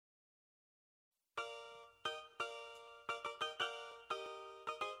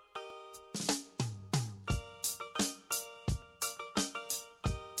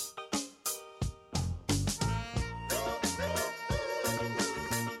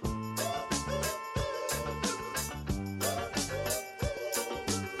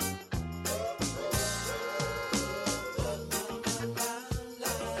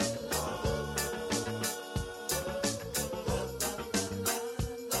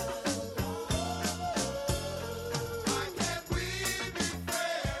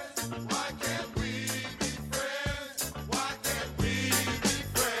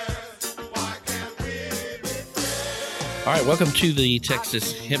All right, welcome to the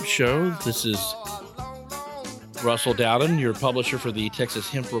Texas Hemp Show. This is Russell Dowden, your publisher for the Texas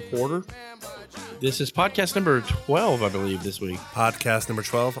Hemp Reporter. This is podcast number 12, I believe, this week. Podcast number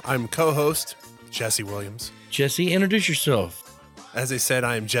 12. I'm co-host Jesse Williams. Jesse, introduce yourself. As I said,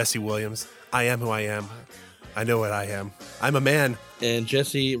 I am Jesse Williams. I am who I am. I know what I am. I'm a man. And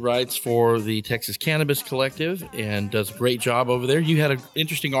Jesse writes for the Texas Cannabis Collective and does a great job over there. You had an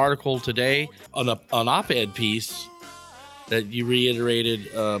interesting article today on an op-ed piece that you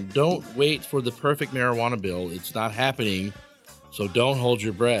reiterated, don't wait for the perfect marijuana bill. It's not happening, so don't hold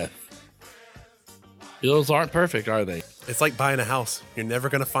your breath. Bills aren't perfect, are they? It's like buying a house. You're never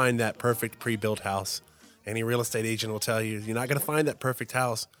going to find that perfect pre-built house. Any real estate agent will tell you, you're not going to find that perfect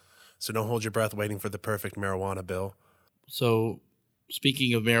house, so don't hold your breath waiting for the perfect marijuana bill. So,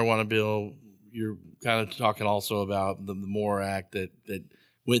 speaking of marijuana bill, you're kind of talking also about the MORE Act that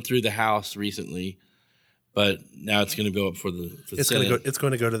went through the House recently. But now it's going to go up for the Senate. It's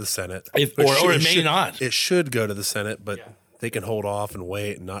going to go to the Senate. Or it may not. It should go to the Senate, but they can hold off and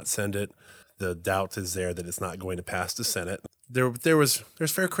wait and not send it. The doubt is there that it's not going to pass the Senate. There's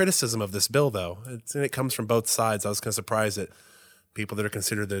fair criticism of this bill, though. And it comes from both sides. I was kind of surprised that people that are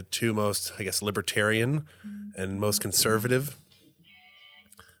considered the two most, I guess, libertarian and most conservative,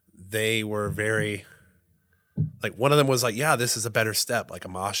 they were very, like, one of them was like, yeah, this is a better step. Like,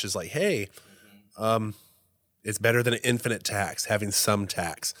 Amash is like, hey, it's better than an infinite tax, having some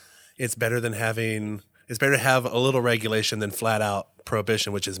tax. It's better to have a little regulation than flat out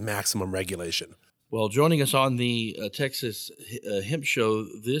prohibition, which is maximum regulation. Well, joining us on the Texas Hemp Show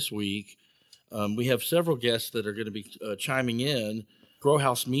this week, we have several guests that are going to be chiming in. Grow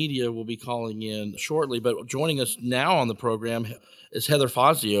House Media will be calling in shortly, but joining us now on the program is Heather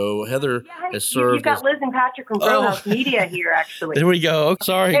Fazio. Heather has served. You've got Liz and Patrick from Grow House Media here, actually. There we go.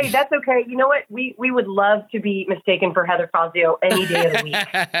 Sorry. Hey, that's okay. You know what? We would love to be mistaken for Heather Fazio any day of the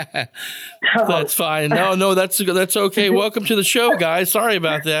week. That's fine. No, that's okay. Welcome to the show, guys. Sorry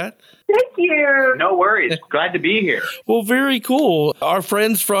about that. Thank you. No worries. Glad to be here. Well, very cool. Our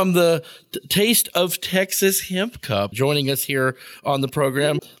friends from the Taste of Texas Hemp Cup joining us here on the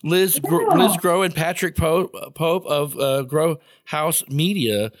program. Liz Grow and Patrick Pope of Grow House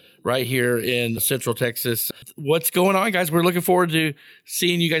Media right here in Central Texas. What's going on, guys? We're looking forward to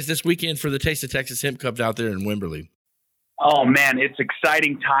seeing you guys this weekend for the Taste of Texas Hemp Cup out there in Wimberley. Oh, man, it's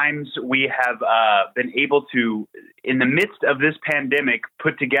exciting times. We have been able to, in the midst of this pandemic,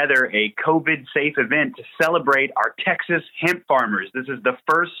 put together a COVID-safe event to celebrate our Texas hemp farmers. This is the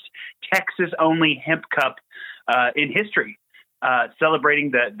first Texas-only hemp cup in history,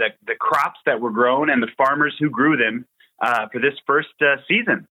 celebrating the crops that were grown and the farmers who grew them for this first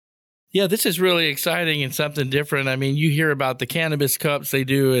season. Yeah, this is really exciting and something different. I mean, you hear about the cannabis cups they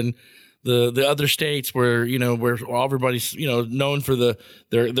do in the other states where everybody's known for their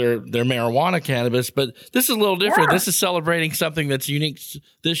marijuana cannabis, but this is a little different. Yeah. This is celebrating something that's unique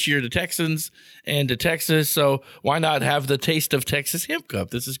this year to Texans and to Texas. So why not have the Taste of Texas Hemp Cup?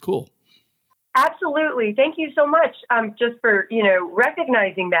 This is cool. Absolutely. Thank you so much just for,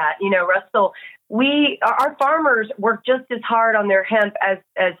 recognizing that, Russell. Our farmers work just as hard on their hemp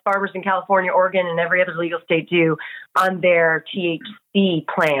as farmers in California, Oregon, and every other legal state do on their THC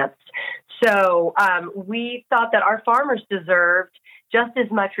plants. So we thought that our farmers deserved just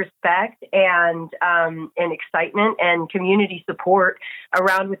as much respect and excitement and community support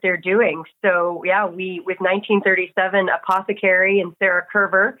around what they're doing. So, yeah, we, with 1937 Apothecary and Sarah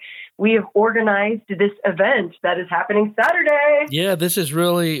Kerver, we have organized this event that is happening Saturday. Yeah, this is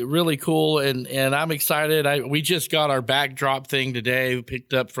really, really cool, and I'm excited. We just got our backdrop thing today,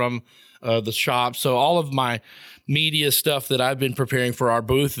 picked up from the shop. So all of my media stuff that I've been preparing for our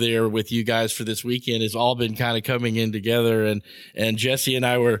booth there with you guys for this weekend has all been kind of coming in together. And Jesse and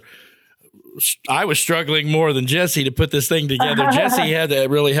I was struggling more than Jesse to put this thing together. Jesse had to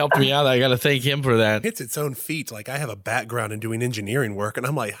really help me out. I got to thank him for that. It's its own feat. Like, I have a background in doing engineering work, and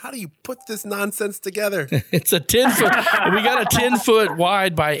I'm like, how do you put this nonsense together? It's a 10-foot. We got a 10-foot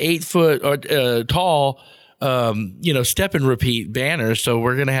wide by 8-foot tall step and repeat banner. So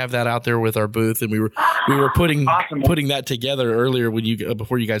we're going to have that out there with our booth. And we were putting that together earlier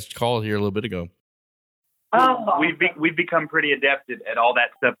before you guys called here a little bit ago. Oh. We've become pretty adept at all that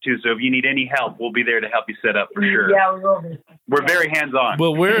stuff too. So if you need any help, we'll be there to help you set up for sure. Yeah, we will be. We're very hands-on.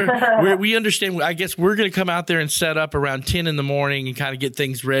 Well, we understand. I guess we're going to come out there and set up around 10 in the morning and kind of get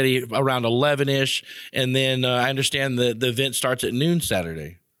things ready around 11-ish. And then I understand the event starts at noon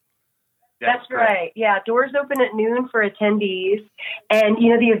Saturday. That's right. Yeah, doors open at noon for attendees, and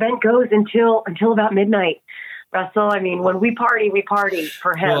the event goes until about midnight. Russell. I mean, when we party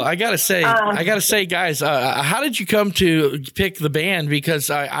for him. Well, I gotta say, guys, how did you come to pick the band? Because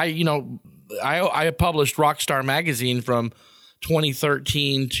I published Rockstar Magazine from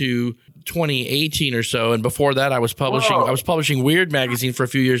 2013 to 2018 or so, and before that I was publishing Weird Magazine for a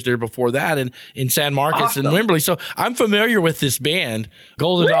few years there before that in San Marcos and Wimberley. So I'm familiar with this band,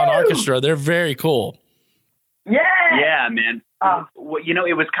 Golden Dawn Orchestra. They're very cool. Yeah, man.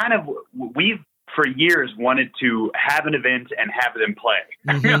 It was kind of, we've for years wanted to have an event and have them play.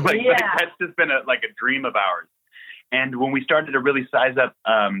 Mm-hmm. That's just been a dream of ours. And when we started to really size up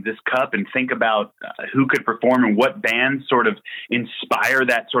this cup and think about who could perform and what bands sort of inspire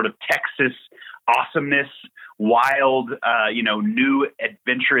that sort of Texas awesomeness, wild, new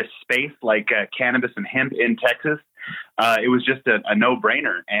adventurous space like cannabis and hemp in Texas, it was just a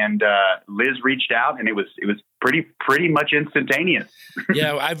no-brainer. And Liz reached out, and it was pretty much instantaneous.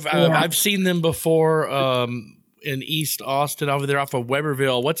 Yeah, I've seen them before. In East Austin over there off of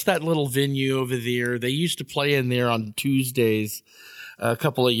Weberville. What's that little venue over there? They used to play in there on Tuesdays a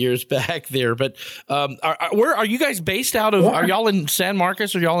couple of years back there. But where are you guys based out of? Are y'all in San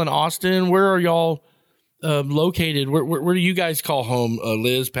Marcos? Are y'all in Austin? Where are y'all located? Where do you guys call home,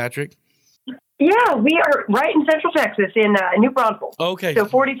 Liz, Patrick? Yeah, we are right in Central Texas in New Braunfels. Okay. So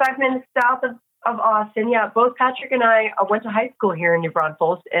 45 minutes south of Austin. Yeah, both Patrick and I went to high school here in New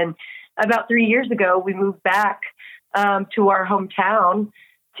Braunfels, and about 3 years ago, we moved back to our hometown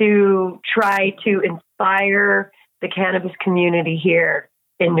to try to inspire the cannabis community here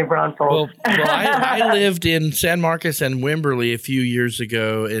in New Braunfels. Well, I lived in San Marcos and Wimberley a few years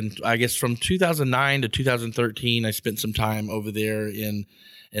ago, and I guess from 2009 to 2013, I spent some time over there in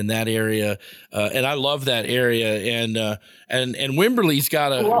that area, and I love that area. And Wimberley's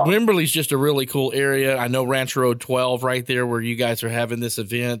Wimberley's just a really cool area. I know Ranch Road 12 right there where you guys are having this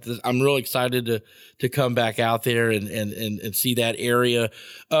event. I'm really excited to come back out there and see that area.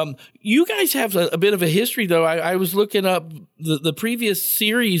 You guys have a bit of a history, though. I was looking up the previous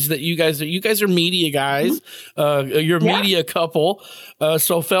series that you guys are media guys. You're a media couple,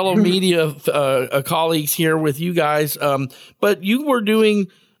 so fellow media colleagues here with you guys. But you were doing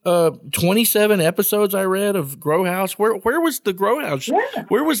 27 episodes, I read, of Grow House. Where was the Grow House? Yeah.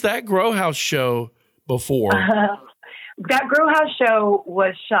 Where was that Grow House show before? That Grow House show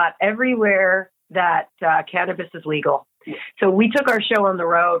was shot everywhere that cannabis is legal. So we took our show on the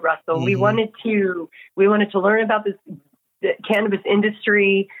road, Russell. Mm-hmm. We wanted to learn about the cannabis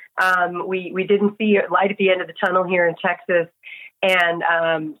industry. We didn't see a light at the end of the tunnel here in Texas.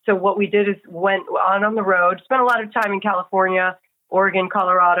 And so what we did is went on the road, spent a lot of time in California, Oregon,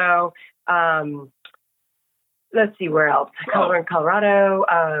 Colorado. Let's see where else. Colorado.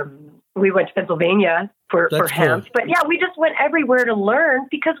 We went to Pennsylvania for hemp. But yeah, we just went everywhere to learn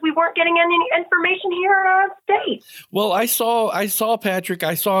because we weren't getting any information here in our state. Well, I saw Patrick.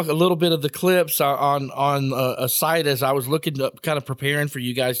 I saw a little bit of the clips on a site as I was looking up, kind of preparing for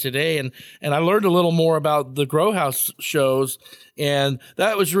you guys today, and I learned a little more about the Grow House shows, and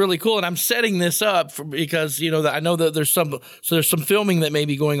that was really cool. And I'm setting this up because I know that there's some filming that may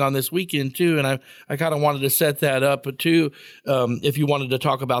be going on this weekend too, and I kind of wanted to set that up too. If you wanted to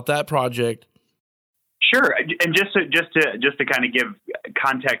talk about that project. Sure, and just to kind of give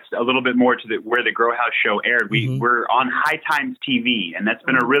context a little bit more to where the Grow House show aired, we're on High Times TV, and that's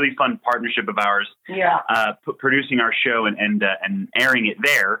been a really fun partnership of ours. Yeah, producing our show and airing it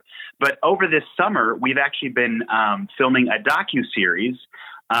there. But over this summer, we've actually been filming a docuseries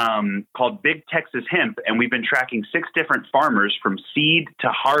called Big Texas Hemp, and we've been tracking 6 different farmers from seed to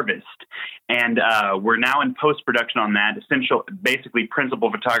harvest. And we're now in post-production on that. Basically, principal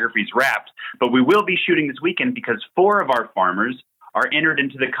photography is wrapped. But we will be shooting this weekend because 4 of our farmers are entered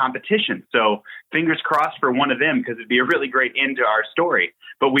into the competition. So fingers crossed for one of them because it'd be a really great end to our story.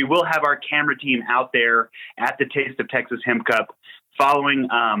 But we will have our camera team out there at the Taste of Texas Hemp Cup following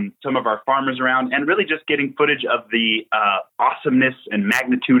some of our farmers around and really just getting footage of the awesomeness and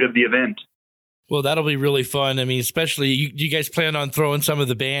magnitude of the event. Well, that'll be really fun. I mean, especially you guys plan on throwing some of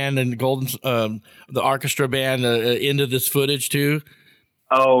the band and the orchestra band into this footage too?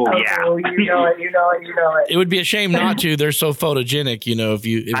 Oh, yeah. Oh, you know it. It would be a shame not to. They're so photogenic,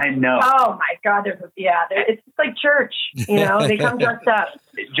 I know. Oh, my God. It's like church, They come dressed up.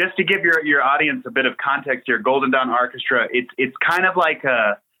 Just to give your audience a bit of context here, Golden Dawn Orchestra, it's kind of like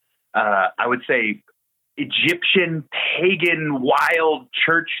I would say, Egyptian, pagan, wild,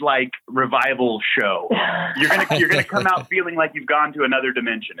 church-like revival show. You're gonna come out feeling like you've gone to another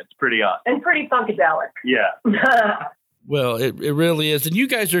dimension. It's pretty awesome. And pretty funkadelic. Yeah. Well, it really is. And you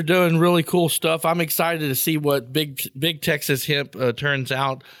guys are doing really cool stuff. I'm excited to see what Big Texas Hemp turns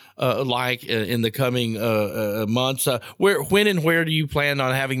out like in the coming months. When and where do you plan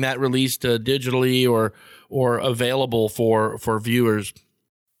on having that released digitally or available for viewers?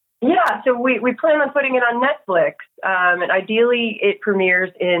 Yeah, so we plan on putting it on Netflix, and ideally it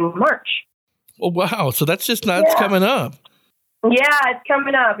premieres in March. Oh, wow. So that's coming up. Yeah, it's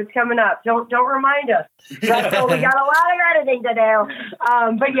coming up. Don't remind us. Russell, we got a lot of editing to do.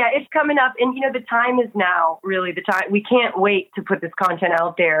 But yeah, it's coming up. And, the time is now, really the time. We can't wait to put this content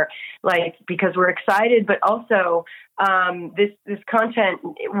out there, because we're excited, but also this content,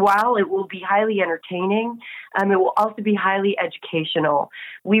 while it will be highly entertaining, it will also be highly educational.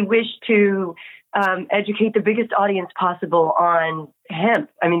 We wish to educate the biggest audience possible on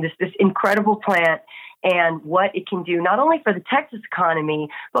hemp. I mean, this incredible plant and what it can do, not only for the Texas economy,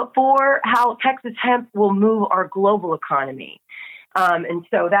 but for how Texas hemp will move our global economy. And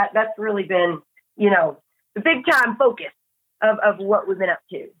so that's really been, the big time focus of what we've been up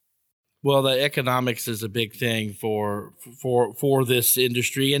to. Well, the economics is a big thing for this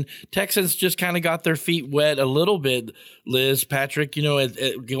industry, and Texans just kind of got their feet wet a little bit. Liz, Patrick,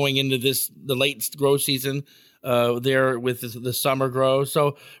 going into the late grow season there with the summer grow,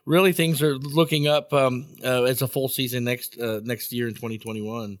 so really things are looking up as a full season next year in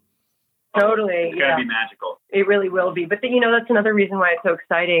 2021. Totally, it's gonna be magical. It really will be. But that's another reason why it's so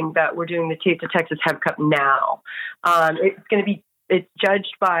exciting that we're doing the Taste of Texas Hemp Cup now. It's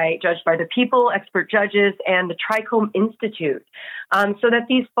judged by the people, expert judges, and the Trichome Institute, so that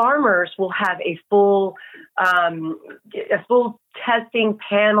these farmers will have a full testing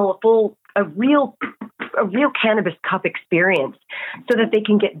panel, a real cannabis cup experience, so that they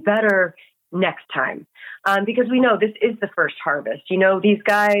can get better next time. Because we know this is the first harvest. These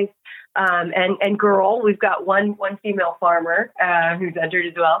guys. And girl, we've got one female farmer who's entered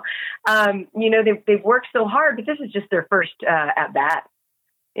as well. They've worked so hard, but this is just their first at bat.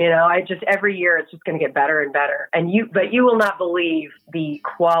 Every year it's just going to get better and better. But you will not believe the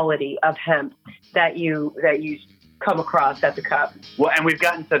quality of hemp that you come across at the cup. Well, and we've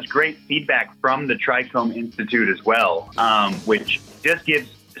gotten such great feedback from the Trichome Institute as well, which just gives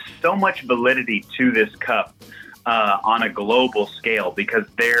so much validity to this cup. On a global scale, because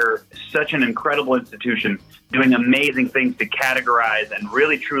they're such an incredible institution doing amazing things to categorize and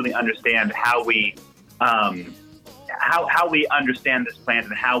really truly understand how we understand this plant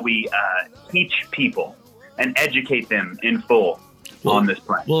and how we teach people and educate them in full on this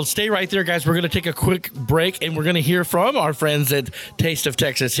plant. Well, stay right there, guys. We're going to take a quick break, and we're going to hear from our friends at Taste of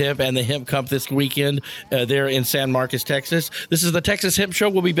Texas Hemp and the Hemp Cup this weekend there in San Marcos, Texas. This is the Texas Hemp Show.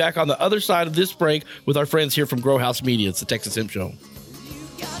 We'll be back on the other side of this break with our friends here from Grow House Media. It's the Texas Hemp Show.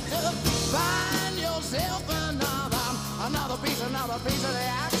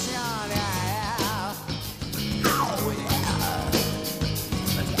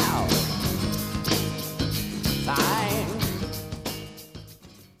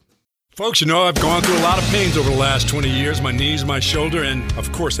 Folks, I've gone through a lot of pains over the last 20 years, my knees, my shoulder, and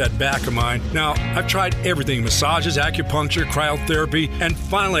of course that back of mine. Now, I've tried everything, massages, acupuncture, cryotherapy, and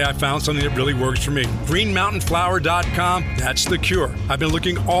finally I found something that really works for me. GreenMountainFlower.com, that's the cure. I've been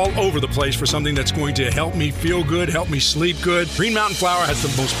looking all over the place for something that's going to help me feel good, help me sleep good. Green Mountain Flower has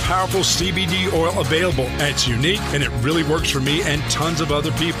the most powerful CBD oil available, and it's unique, and it really works for me and tons of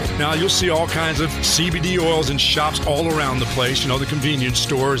other people. Now, you'll see all kinds of CBD oils in shops all around the place, the convenience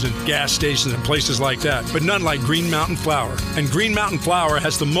stores and gas stations and places like that, but none like Green Mountain Flower. And Green Mountain Flower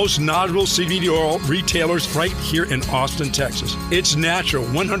has the most knowledgeable CBD oil retailers right here in Austin, Texas. It's natural,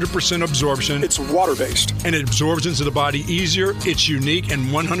 100% absorption. It's water-based. And it absorbs into the body easier. It's unique and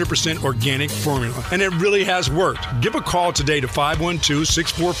 100% organic formula. And it really has worked. Give a call today to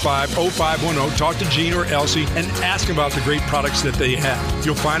 512-645-0510. Talk to Gene or Elsie and ask them about the great products that they have.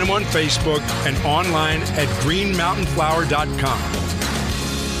 You'll find them on Facebook and online at greenmountainflower.com.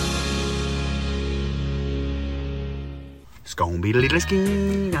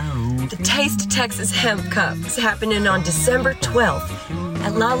 The Taste of Texas Hemp Cup is happening on December 12th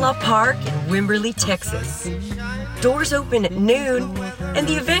at La La Park in Wimberley, Texas. Doors open at noon, and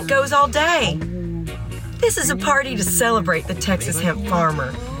the event goes all day. This is a party to celebrate the Texas hemp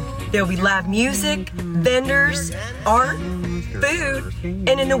farmer. There'll be live music, vendors, art, food,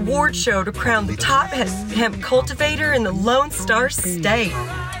 and an award show to crown the top hemp cultivator in the Lone Star State.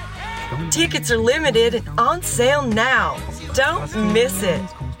 Tickets are limited and on sale now. Don't miss it.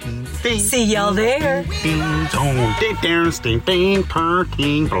 See y'all there.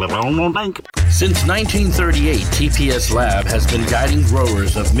 Since 1938, TPS Lab has been guiding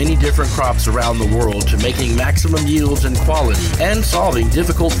growers of many different crops around the world to making maximum yields and quality and solving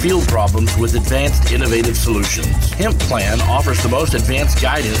difficult field problems with advanced innovative solutions. Hemp Plan offers the most advanced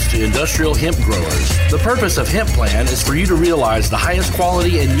guidance to industrial hemp growers. The purpose of Hemp Plan is for you to realize the highest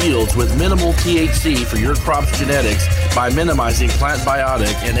quality and yields with minimal THC for your crop's genetics by minimizing plant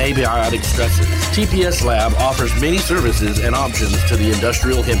biotic and abiotic stresses. TPS Lab offers many services and options to the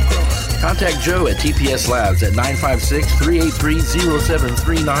industrial hemp grower. Contact Joe at TPS Labs at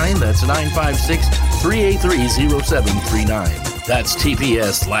 956-383-0739. That's 956-383-0739. That's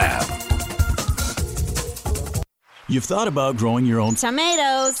TPS Lab. You've thought about growing your own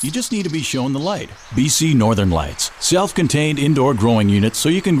tomatoes. You just need to be shown the light. BC Northern Lights. Self-contained indoor growing units so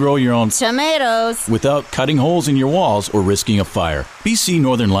you can grow your own tomatoes without cutting holes in your walls or risking a fire. BC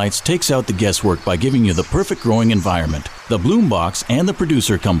Northern Lights takes out the guesswork by giving you the perfect growing environment. The bloom box and the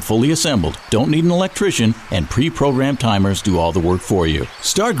producer come fully assembled, don't need an electrician, and pre-programmed timers do all the work for you.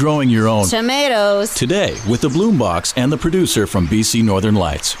 Start growing your own tomatoes today with the bloom box and the producer from BC Northern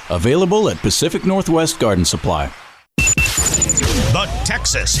Lights. Available at Pacific Northwest Garden Supply. The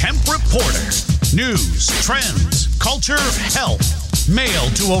Texas Hemp Reporter. News, trends, culture, health.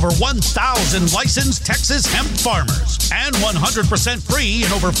 Mailed to over 1,000 licensed Texas hemp farmers. And 100% free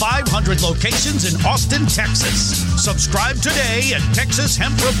in over 500 locations in Austin, Texas. Subscribe today at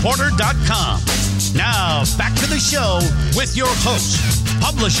TexasHempReporter.com. Now, back to the show with your host,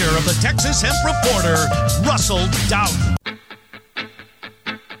 publisher of the Texas Hemp Reporter, Russell Dowden.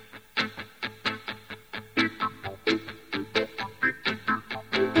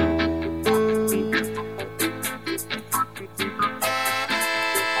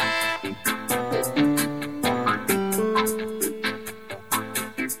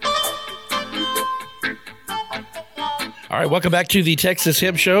 All right, welcome back to the Texas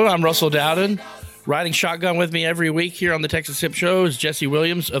Hemp Show. I'm Russell Dowden. Riding shotgun with me every week here on the Texas Hemp Show is Jesse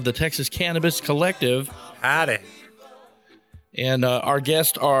Williams of the Texas Cannabis Collective. Howdy. And our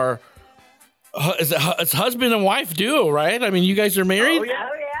guests are it's husband and wife duo, right? I mean, you guys are married? Oh,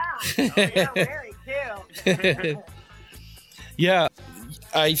 yeah. Married, too. Yeah.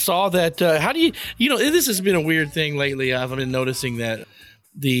 I saw that. How do you know, this has been a weird thing lately. I've been noticing that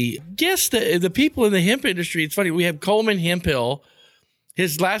the people in the hemp industry, it's funny. We have Coleman Hemphill.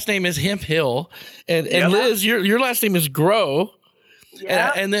 His last name is Hemphill. And Liz, your last name is Grow.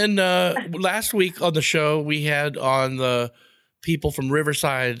 Yeah. And then last week on the show, we had on the people from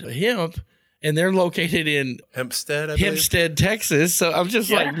Riverside Hemp, and they're located in Hempstead, Texas. So I'm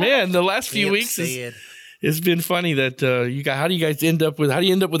just like, man, the last few weeks it's been funny that how do you end up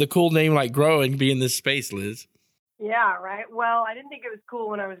with a cool name like Grow and be in this space, Liz? Yeah, right. Well, I didn't think it was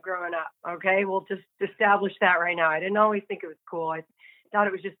cool when I was growing up. Okay, we'll just establish that right now. I didn't always think it was cool. I thought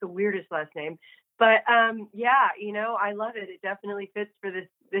it was just the weirdest last name. But I love it. It definitely fits for this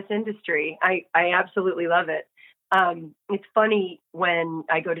industry. I absolutely love it. It's funny when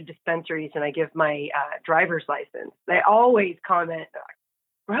I go to dispensaries and I give my driver's license, they always comment,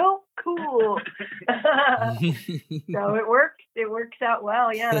 "Bro, cool." So it works. It works out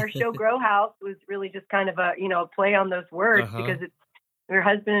well. Yeah. And our show Grow House was really just kind of a play on those words because it's your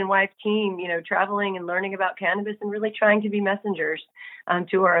husband and wife team, traveling and learning about cannabis and really trying to be messengers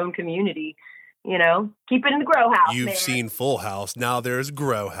to our own community. Keep it in the Grow House. You've seen Full House. Now there's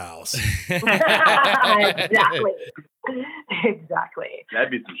Grow House. Exactly. That'd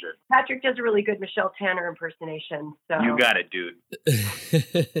be some shit. Patrick does a really good Michelle Tanner impersonation. So you got it, dude.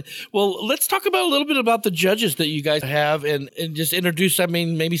 Well, let's talk about a little bit about the judges that you guys have and just introduce,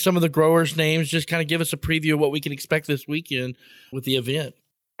 maybe some of the growers' names, just kind of give us a preview of what we can expect this weekend with the event.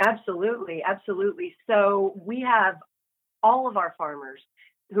 Absolutely. So we have all of our farmers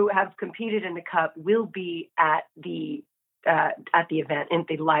who have competed in the Cup will be at the event, in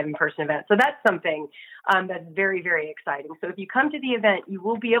the live in-person event. So that's something that's very, very exciting. So if you come to the event, you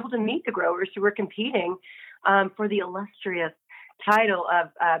will be able to meet the growers who are competing for the illustrious title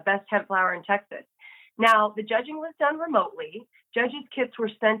of Best Hemp Flower in Texas. Now, the judging was done remotely. Judges' kits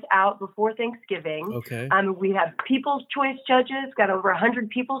were sent out before Thanksgiving. Okay. We have People's Choice judges, got over 100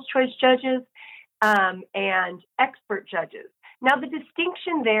 People's Choice judges, and expert judges. Now, the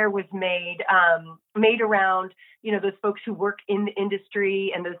distinction there was made around, those folks who work in the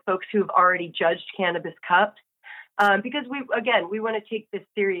industry and those folks who have already judged cannabis cups, because we want to take this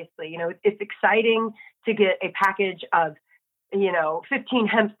seriously. It's exciting to get a package of, 15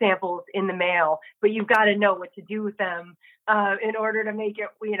 hemp samples in the mail, but you've got to know what to do with them in order to make it,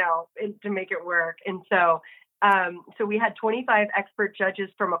 to make it work. And so we had 25 expert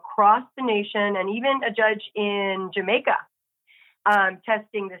judges from across the nation and even a judge in Jamaica.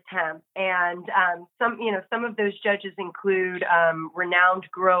 testing this hemp. And some of those judges include renowned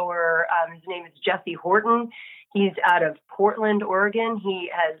grower. His name is Jesse Horton. He's out of Portland, Oregon. He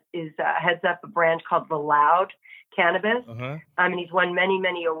heads up a brand called The Loud Cannabis. And he's won many,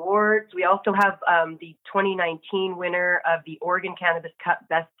 many awards. We also have the 2019 winner of the Oregon Cannabis Cup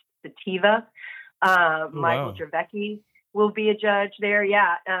Best Sativa, Michael Dravecki, will be a judge there.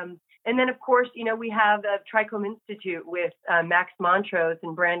 Yeah. And then, of course, we have the Trichome Institute with Max Montrose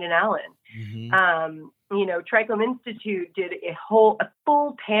and Brandon Allen. Trichome Institute did a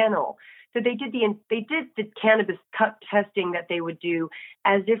full panel. So they did the cannabis cup testing that they would do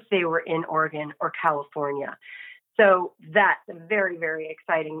as if they were in Oregon or California. So that's a very, very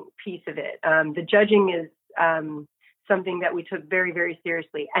exciting piece of it. The judging is something that we took very, very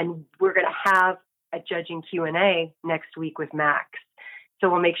seriously, and we're going to have a judging Q&A next week with Max. So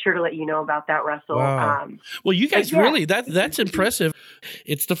we'll make sure to let you know about that, Russell. Wow. Well, you guys really, that's impressive.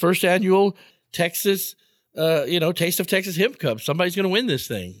 It's the first annual Texas, Taste of Texas Hemp Cup. Somebody's going to win this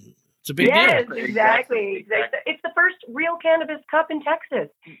thing. It's a big deal. Yes, exactly. It's the first real cannabis cup in Texas.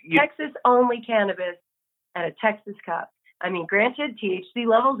 Texas-only cannabis and a Texas cup. I mean, granted, THC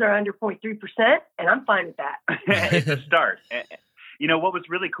levels are under 0.3%, and I'm fine with that. It's a start. What was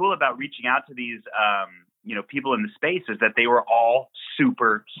really cool about reaching out to these people in the space is that they were all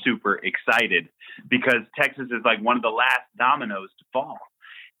super, super excited because Texas is like one of the last dominoes to fall.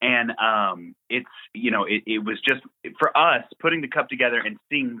 And it was just for us putting the cup together and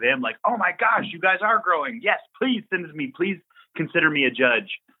seeing them like, oh my gosh, you guys are growing. Yes, please send it to me. Please consider me a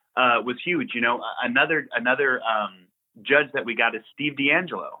judge. Was huge. Another judge that we got is Steve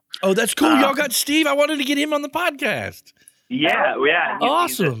D'Angelo. Oh, that's cool. Y'all got Steve. I wanted to get him on the podcast. Yeah.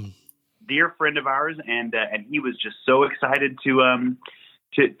 Awesome. He's a dear friend of ours, and he was just so excited to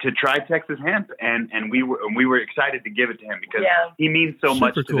try Texas hemp, and we were excited to give it to him because he means so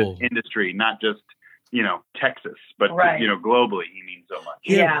much to this industry, not just Texas, but globally he means so much.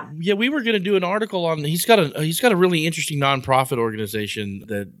 Yeah. We were going to do an article on. He's got a really interesting nonprofit organization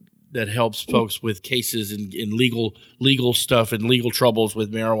that helps folks with cases and legal stuff and legal troubles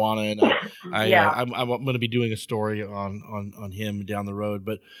with marijuana. And I'm going to be doing a story on him down the road.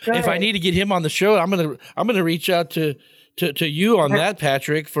 But if I need to get him on the show, I'm going to reach out to you on that,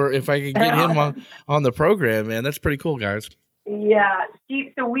 Patrick, for if I can get him on the program, man. That's pretty cool, guys. Yeah,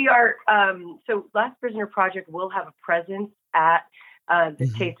 Steve. So we are. So Last Prisoner Project will have a presence at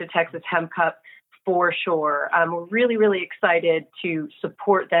the Taste of Texas Hemp Cup for sure. We're really, really excited to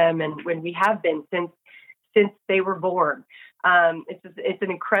support them, and when we have been since they were born. It's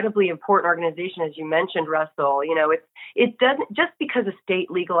an incredibly important organization, as you mentioned, Russell. It doesn't just because a state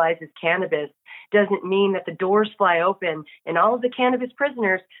legalizes cannabis doesn't mean that the doors fly open and all of the cannabis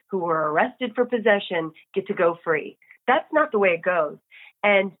prisoners who were arrested for possession get to go free. That's not the way it goes.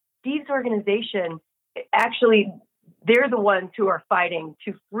 And Steve's organization, actually, they're the ones who are fighting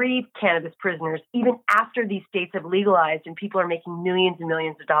to free cannabis prisoners, even after these states have legalized and people are making millions and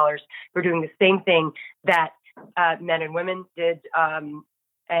millions of dollars for doing the same thing that men and women did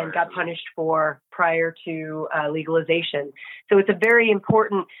and got punished for prior to legalization. So it's a very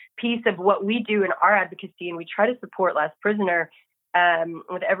important piece of what we do in our advocacy, and we try to support Last Prisoner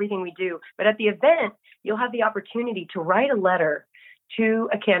with everything we do. But at the event, you'll have the opportunity to write a letter to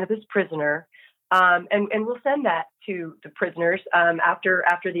a cannabis prisoner, and we'll send that to the prisoners after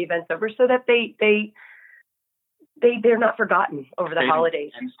the event's over, so that they're not forgotten over the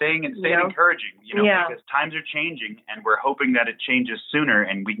holidays. And staying encouraging, because times are changing, and we're hoping that it changes sooner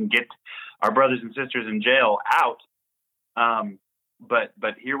and we can get our brothers and sisters in jail out. But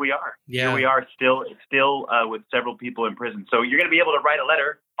here we are. Yeah. Here we are still with several people in prison. So you're going to be able to write a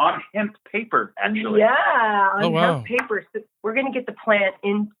letter on hemp paper, actually. Yeah, on hemp paper. So we're going to get the plant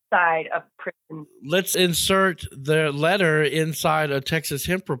inside of prison. Let's insert the letter inside a Texas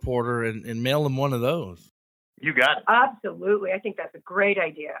Hemp Reporter and mail them one of those. You got it. Absolutely. I think that's a great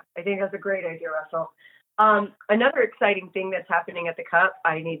idea. Russell. Another exciting thing that's happening at the Cup,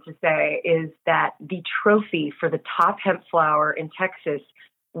 I need to say, is that the trophy for the top hemp flower in Texas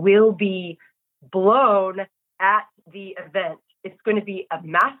will be blown at the event. It's going to be a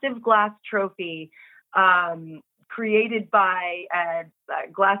massive glass trophy created by a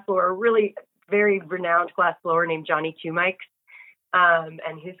glassblower, a really very renowned glassblower named Johnny Two Mikes. And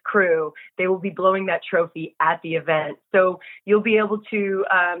his crew. They will be blowing that trophy at the event. So you'll be able to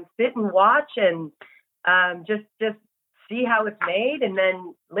sit and watch and just see how it's made. And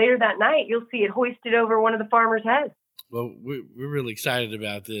then later that night, you'll see it hoisted over one of the farmers' heads. Well, we're really excited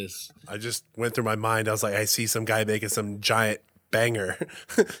about this. I just went through my mind. I was like, I see some guy making some giant banger.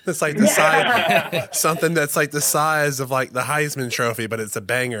 It's like the size, something that's like the size of like the Heisman Trophy, but it's a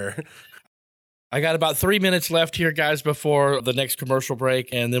banger. I got about 3 minutes left here, guys, before the next commercial break,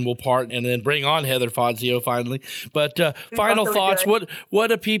 and then we'll part and then bring on Heather Fazio finally. But final thoughts, what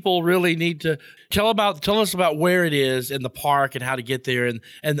do people really need to tell us about where it is in the park and how to get there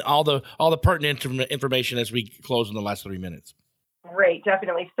and all the pertinent information as we close in the last 3 minutes? Great,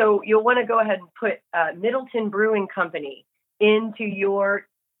 definitely. So you'll want to go ahead and put Middleton Brewing Company into your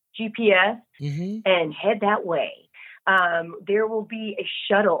GPS and head that way. There will be a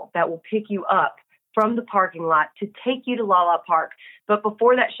shuttle that will pick you up from the parking lot to take you to Lala Park. But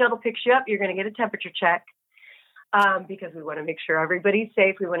before that shuttle picks you up, you're going to get a temperature check because we want to make sure everybody's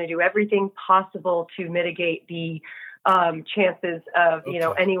safe. We want to do everything possible to mitigate the chances of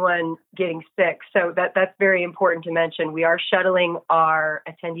anyone getting sick. So that's very important to mention. We are shuttling our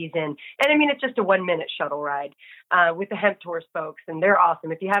attendees in, and I mean it's just a 1-minute shuttle ride with the Hemp Tours folks, and they're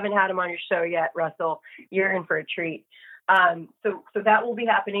awesome. If you haven't had them on your show yet, Russell, you're in for a treat. So that will be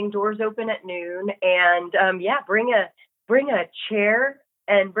happening. Doors open at noon, and bring a chair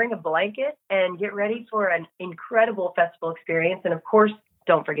and bring a blanket and get ready for an incredible festival experience. And of course,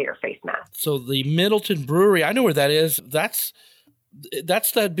 don't forget your face mask. So the Middleton Brewery, I know where that is. That's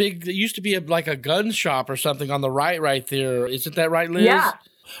that big. It used to be like a gun shop or something on the right there. Isn't that right, Liz? Yeah.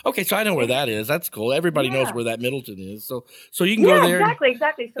 Okay, so I know where that is. That's cool. Everybody knows where that Middleton is. So you can go there.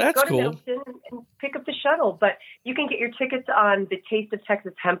 Exactly. So that's go to cool. Middleton and pick up the shuttle. But you can get your tickets on the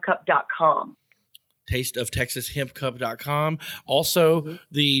tasteoftexashempcup.com. tasteoftexashempcup.com. Also,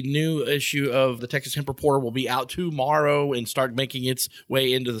 the new issue of the Texas Hemp Reporter will be out tomorrow and start making its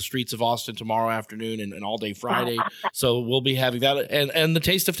way into the streets of Austin tomorrow afternoon and all day Friday. So we'll be having that. And the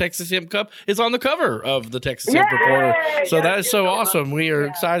Taste of Texas Hemp Cup is on the cover of the Texas Hemp Reporter. So that is so awesome. We are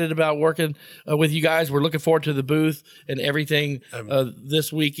excited about working with you guys. We're looking forward to the booth and everything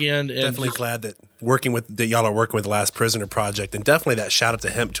this weekend. And definitely glad that y'all are working with the Last Prisoner Project, and definitely that shout out to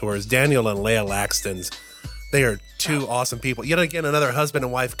Hemp Tours, Daniel and Leah Laxton. They are two awesome people. Yet again, another husband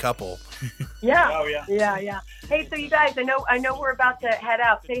and wife couple. Yeah. Oh, yeah. Hey, so you guys, I know we're about to head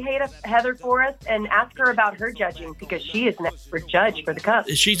out. Say hey to Heather for us and ask her about her judging, because she is an expert judge for the Cup.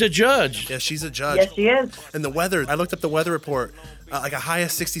 She's a judge. Yeah, she's a judge. Yes, she is. And the weather, I looked up the weather report, like a high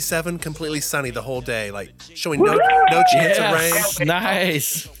of 67, completely sunny the whole day, like showing no chance of rain.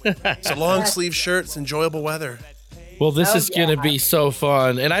 Nice. So long sleeve shirts, enjoyable weather. Well, this is going to be so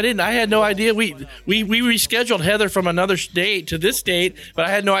fun. And I had no idea. We rescheduled Heather from another date to this date, but I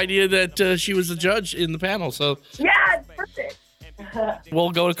had no idea that she was a judge in the panel. So yeah, it's perfect. We'll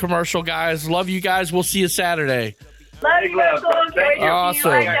go to commercial, guys. Love you guys. We'll see you Saturday. Love you, Russell.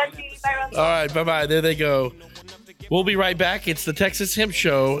 Awesome. Bye, Jesse. Bye, Russell. All right, bye-bye. There they go. We'll be right back. It's the Texas Hemp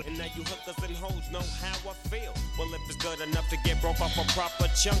Show. Good enough to get broke off a proper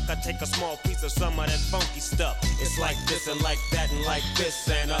chunk. I take a small piece of some of that funky stuff. It's like this and like that and like this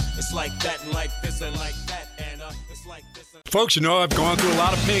and it's like that and like this and like that and it's like this. Folks, I've gone through a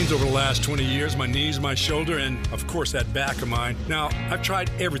lot of pains over the last 20 years. My knees, my shoulder, and of course that back of mine. Now, I've tried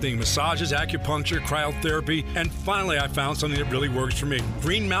everything: massages, acupuncture, cryotherapy, and finally I found something that really works for me.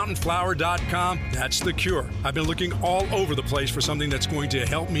 GreenMountainFlower.com, that's the cure. I've been looking all over the place for something that's going to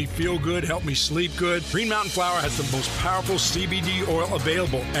help me feel good, help me sleep good. Green Mountain Flower has the most powerful CBD oil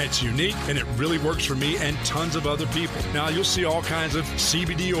available, and it's unique, and it really works for me and tons of other people. Now, you'll see all kinds of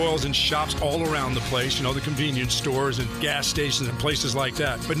CBD oils in shops all around the place, the convenience stores and gas stations and places like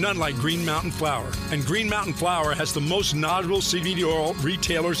that, but none like Green Mountain Flower. And Green Mountain Flower has the most knowledgeable CBD oil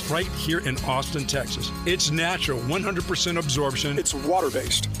retailers right here in Austin, Texas. It's natural, 100% absorption. It's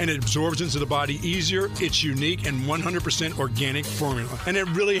water-based. And it absorbs into the body easier. It's unique and 100% organic formula. And it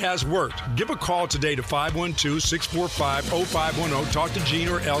really has worked. Give a call today to 512-645-0510. Talk to Gene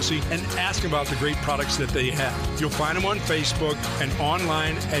or Elsie and ask about the great products that they have. You'll find them on Facebook and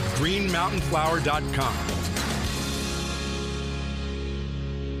online at greenmountainflower.com.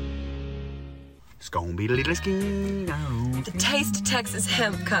 The Taste of Texas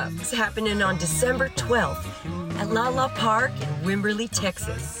Hemp Cup is happening on December 12th at Lala Park in Wimberley,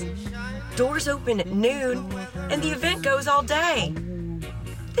 Texas. Doors open at noon, and the event goes all day.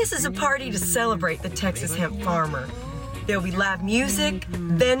 This is a party to celebrate the Texas hemp farmer. There'll be live music,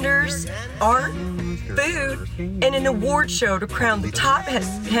 vendors, art, food, and an award show to crown the top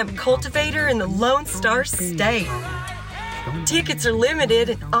hemp cultivator in the Lone Star State. Tickets are limited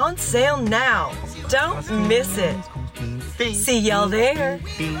and on sale now. Don't miss it. See y'all there.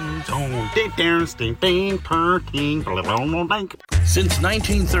 Since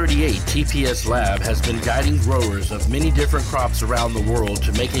 1938, TPS Lab has been guiding growers of many different crops around the world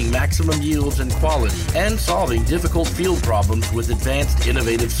to making maximum yields and quality and solving difficult field problems with advanced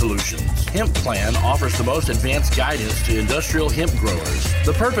innovative solutions. Hemp Plan offers the most advanced guidance to industrial hemp growers.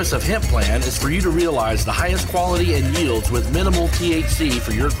 The purpose of Hemp Plan is for you to realize the highest quality and yields with minimal THC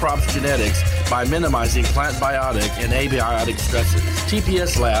for your crop's genetics by minimizing plant biotic and abiotic stresses.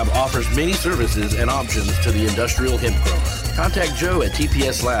 TPS Lab offers many services and options to the industrial hemp grower. Contact Joe at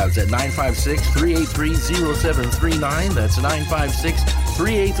TPS Labs at 956-383-0739. That's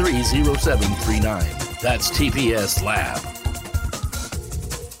 956-383-0739. That's TPS Lab.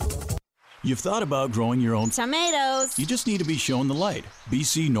 You've thought about growing your own tomatoes. You just need to be shown the light.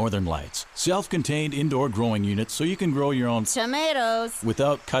 BC Northern Lights. Self-contained indoor growing units so you can grow your own tomatoes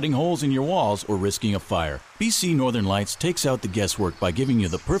without cutting holes in your walls or risking a fire. BC Northern Lights takes out the guesswork by giving you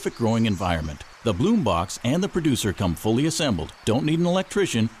the perfect growing environment. The bloom box and the producer come fully assembled, don't need an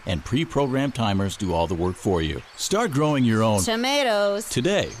electrician, and pre-programmed timers do all the work for you. Start growing your own tomatoes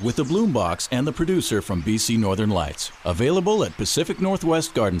today with the bloom box and the producer from BC Northern Lights. Available at Pacific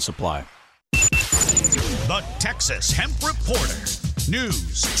Northwest Garden Supply. The Texas Hemp Reporter.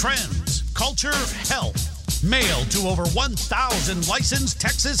 News, trends, culture, health. Mailed to over 1,000 licensed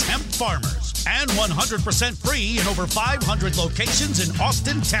Texas hemp farmers and 100% free in over 500 locations in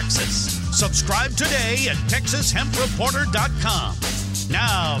Austin, Texas. Subscribe today at TexasHempReporter.com.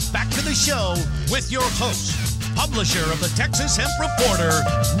 Now, back to the show with your host, publisher of the Texas Hemp Reporter,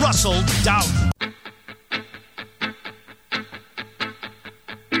 Russell Dowden.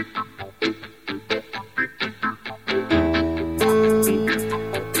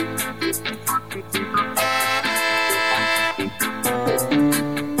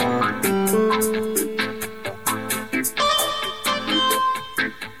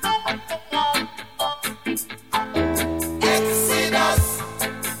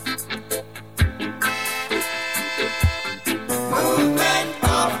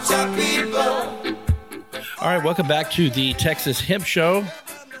 Welcome back to the Texas Hemp Show.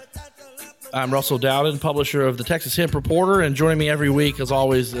 I'm Russell Dowden, publisher of the Texas Hemp Reporter, and joining me every week, as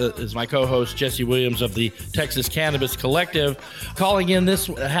always, is my co-host Jesse Williams of the Texas Cannabis Collective. Calling in this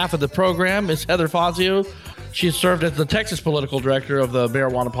half of the program is Heather Fazio. She has served as the Texas political director of the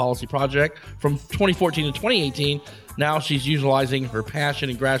Marijuana Policy Project from 2014 to 2018. Now she's utilizing her passion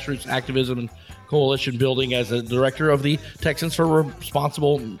in grassroots activism and coalition building as a director of the Texans for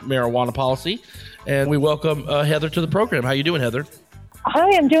Responsible Marijuana Policy. And we welcome Heather to the program. How you doing, Heather?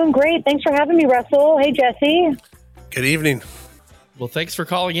 Hi, I'm doing great. Thanks for having me, Russell. Hey, Jesse. Good evening. Well, thanks for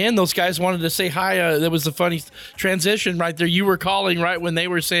calling in. Those guys wanted to say hi. There was a funny transition right there. You were calling right when they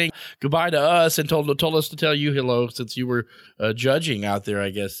were saying goodbye to us and told us to tell you hello since you were judging out there,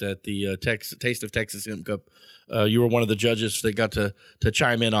 I guess, at the Taste of Texas Hemp Cup. You were one of the judges that got to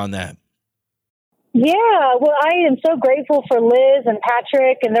chime in on that. Yeah, well, I am so grateful for Liz and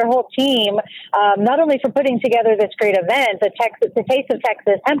Patrick and their whole team, not only for putting together this great event, the Taste of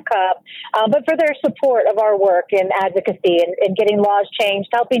Texas Hemp Cup, but for their support of our work in advocacy and getting laws changed,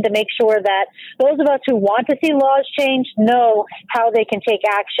 helping to make sure that those of us who want to see laws changed know how they can take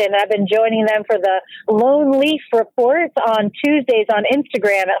action. I've been joining them for the Lone Leaf Report on Tuesdays on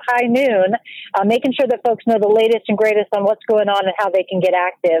Instagram at high noon, making sure that folks know the latest and greatest on what's going on and how they can get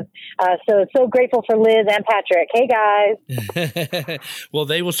active. So grateful for Liz and Patrick. Hey, guys. Well,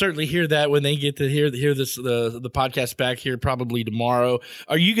 they will certainly hear that when they get to hear this the podcast back here probably tomorrow.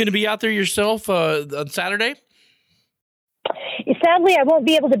 Are you going to be out there yourself on Saturday? Sadly, I won't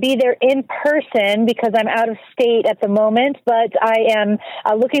be able to be there in person because I'm out of state at the moment, but I am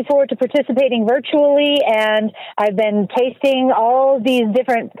looking forward to participating virtually, and I've been tasting all these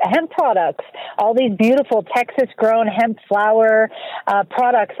different hemp products, all these beautiful Texas-grown hemp flower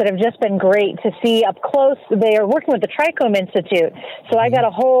products that have just been great to see up close. They are working with the Trichome Institute, so I got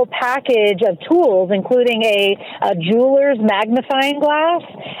a whole package of tools, including a jeweler's magnifying glass,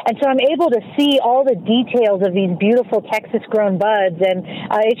 and so I'm able to see all the details of these beautiful Texas-grown buds, and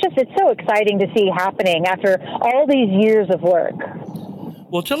it's so exciting to see happening after all these years of work.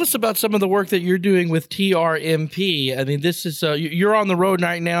 Well, tell us about some of the work that you're doing with TRMP. I mean, this is you're on the road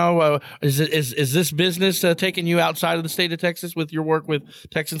right now. Is this business taking you outside of the state of Texas with your work with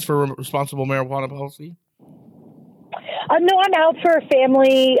Texans for Responsible Marijuana Policy? No, I'm out for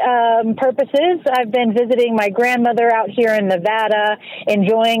family purposes. I've been visiting my grandmother out here in Nevada,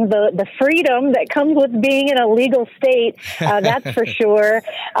 enjoying the freedom that comes with being in a legal state, that's for sure.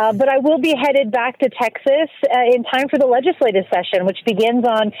 But I will be headed back to Texas in time for the legislative session, which begins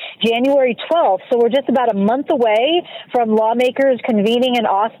on January 12th. So we're just about a month away from lawmakers convening in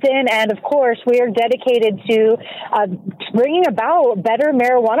Austin. And, of course, we are dedicated to bringing about better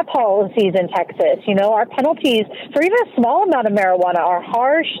marijuana policies in Texas. You know, our penalties for even a small amount of marijuana are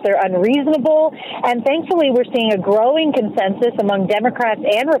harsh, they're unreasonable, and thankfully we're seeing a growing consensus among Democrats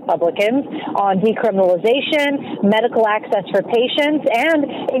and Republicans on decriminalization, medical access for patients, and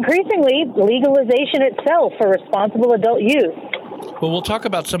increasingly legalization itself for responsible adult use. Well, we'll talk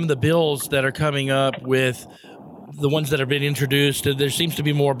about some of the bills that are coming up with the ones that have been introduced. There seems to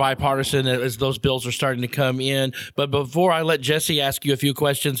be more bipartisan as those bills are starting to come in. But before I let Jesse ask you a few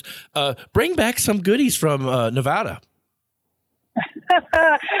questions, bring back some goodies from Nevada.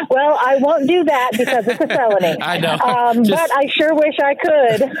 Well, I won't do that because it's a felony. I know. But I sure wish I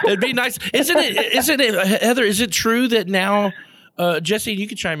could. It'd be nice. Isn't it, Heather, is it true that now, Jesse, you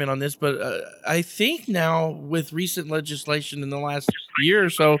could chime in on this, but I think now with recent legislation in the last year or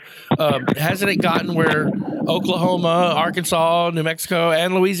so, hasn't it gotten where Oklahoma, Arkansas, New Mexico,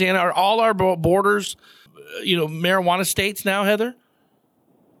 and Louisiana are all our borders, marijuana states now, Heather?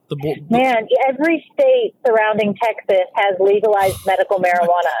 Man, every state surrounding Texas has legalized medical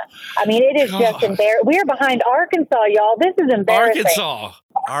marijuana. I mean, it is just embarrassing. We are behind Arkansas, y'all. This is embarrassing.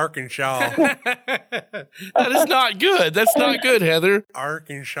 Arkansas. That is not good. That's not good, Heather.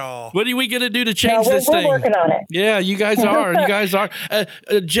 Arkansas. What are we going to do to change this thing? We're working on it. Yeah, you guys are. You guys are.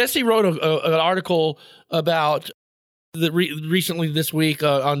 Jesse wrote an article about recently this week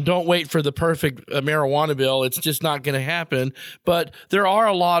on don't wait for the perfect marijuana bill. It's just not going to happen. But there are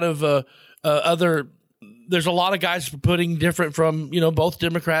a lot of there's a lot of guys putting different from, both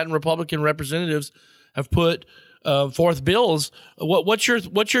Democrat and Republican representatives have put forth bills. What's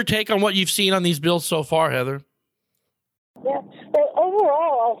your take on what you've seen on these bills so far, Heather? Yeah. Well,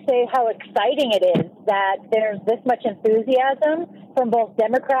 overall, I'll say how exciting it is that there's this much enthusiasm from both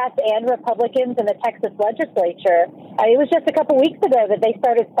Democrats and Republicans in the Texas legislature. It was just a couple weeks ago that they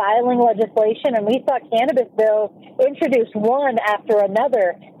started filing legislation, and we saw cannabis bills introduced one after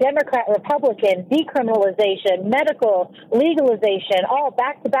another. Democrat, Republican, decriminalization, medical, legalization, all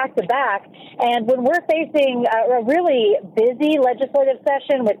back to back to back. And when we're facing a really busy legislative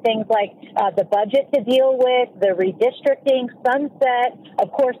session with things like the budget to deal with, the redistricting, sunset,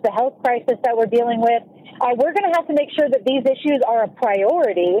 of course, the health crisis that we're dealing with, we're going to have to make sure that these issues are a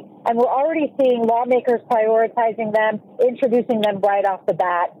priority, and we're already seeing lawmakers prioritizing them, introducing them right off the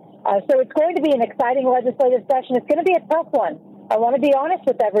bat. So it's going to be an exciting legislative session. It's going to be a tough one. I want to be honest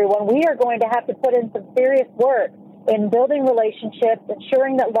with everyone. We are going to have to put in some serious work in building relationships,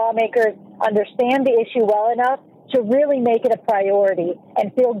 ensuring that lawmakers understand the issue well enough to really make it a priority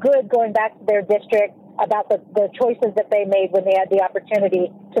and feel good going back to their district about the choices that they made when they had the opportunity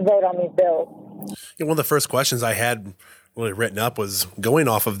to vote on these bills. One of the first questions I had really written up was going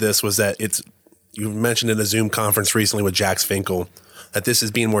off of this was that you mentioned in a Zoom conference recently with Jax Finkel that this is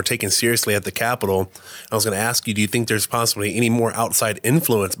being more taken seriously at the Capitol. I was going to ask you, do you think there's possibly any more outside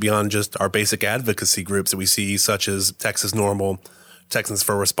influence beyond just our basic advocacy groups that we see, such as Texas NORML, Texans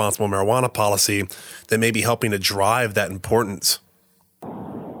for Responsible Marijuana Policy, that may be helping to drive that importance?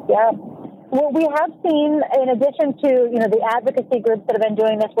 Yeah. Well, we have seen, in addition to, the advocacy groups that have been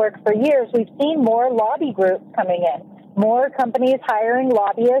doing this work for years, we've seen more lobby groups coming in, more companies hiring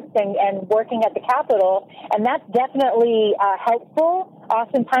lobbyists and working at the Capitol, and that's definitely helpful.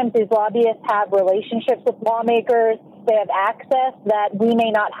 Oftentimes, these lobbyists have relationships with lawmakers. They have access that we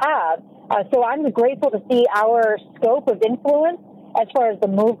may not have. So I'm grateful to see our scope of influence as far as the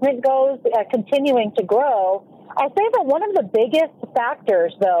movement goes, continuing to grow. I'll say that one of the biggest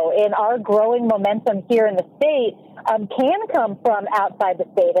factors, though, in our growing momentum here in the state can come from outside the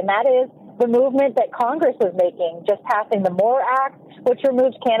state, and that is the movement that Congress is making, just passing the MORE Act, which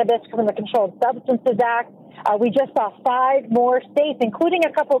removes cannabis from the Controlled Substances Act. We just saw 5 more states, including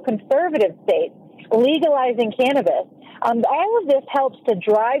a couple conservative states, legalizing cannabis. All of this helps to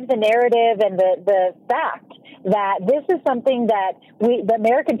drive the narrative and the fact that this is something that the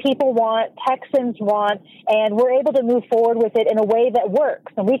American people want, Texans want, and we're able to move forward with it in a way that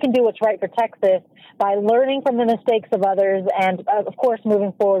works. And we can do what's right for Texas by learning from the mistakes of others and, of course,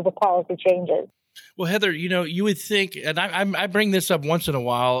 moving forward with policy changes. Well, Heather, you would think, and I bring this up once in a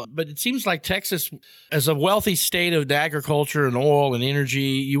while, but it seems like Texas, as a wealthy state of agriculture and oil and energy,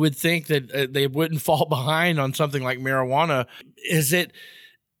 you would think that they wouldn't fall behind on something like marijuana. Is it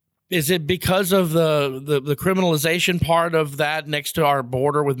Is it because of the criminalization part of that next to our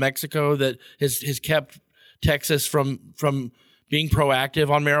border with Mexico that has kept Texas from being proactive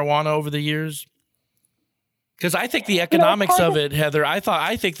on marijuana over the years? Because I think the economics of it, Heather, I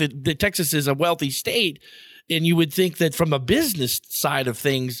think that Texas is a wealthy state, and you would think that from a business side of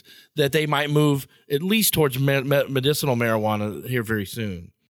things that they might move at least towards medicinal marijuana here very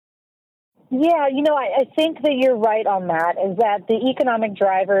soon. Yeah, I think that you're right on that, is that the economic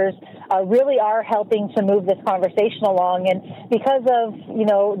drivers really are helping to move this conversation along. And because of,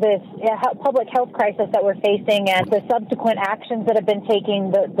 this public health crisis that we're facing and the subsequent actions that have been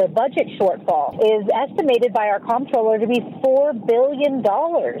taking, the budget shortfall is estimated by our comptroller to be $4 billion.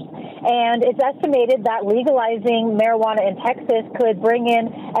 And it's estimated that legalizing marijuana in Texas could bring in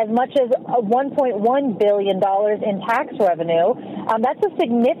as much as $1.1 billion in tax revenue. That's a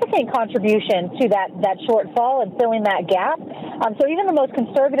significant contribution to that shortfall and filling that gap. So even the most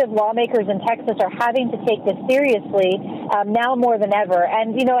conservative lawmakers in Texas are having to take this seriously now more than ever.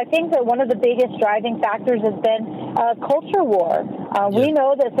 And, I think that one of the biggest driving factors has been culture war. We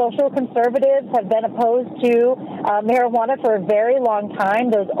know that social conservatives have been opposed to marijuana for a very long time.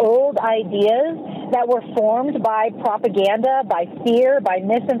 Those old ideas that were formed by propaganda, by fear, by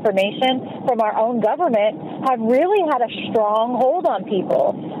misinformation from our own government have really had a strong hold on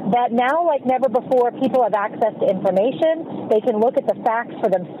people. That now, like never before, people have access to information. They can look at the facts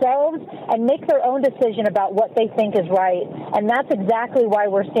for themselves and make their own decision about what they think is right. And that's exactly why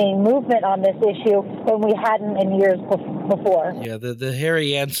we're seeing movement on this issue when we hadn't in years before. Yeah, the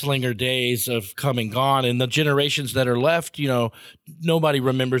Harry Anslinger days have come and gone, and the generations that are left, nobody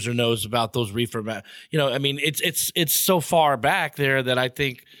remembers or knows about those reefer. It's so far back there that I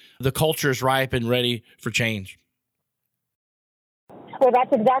think the culture is ripe and ready for change. Well,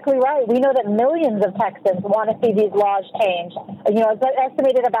 that's exactly right. We know that millions of Texans want to see these laws change. It's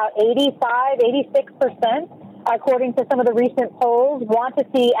estimated about 86%, according to some of the recent polls, want to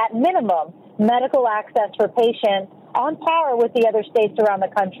see at minimum medical access for patients on par with the other states around the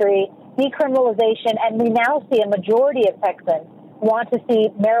country, decriminalization, and we now see a majority of Texans want to see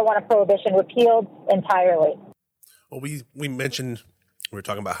marijuana prohibition repealed entirely. Well, we mentioned, we were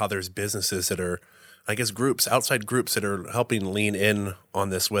talking about how there's businesses that are, outside groups that are helping lean in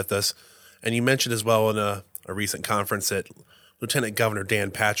on this with us. And you mentioned as well in a recent conference that Lieutenant Governor Dan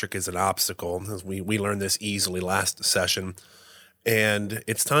Patrick is an obstacle. We learned this easily last session. And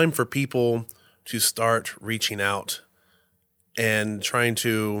it's time for people to start reaching out and trying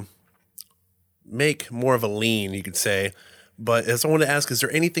to make more of a lean, you could say. But as I want to ask, is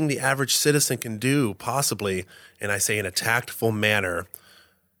there anything the average citizen can do possibly, and I say in a tactful manner,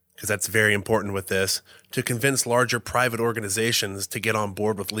 because that's very important with this, to convince larger private organizations to get on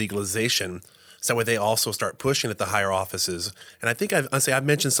board with legalization, so that way they also start pushing at the higher offices? And I think I've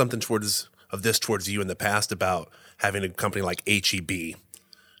mentioned something towards you in the past about having a company like H-E-B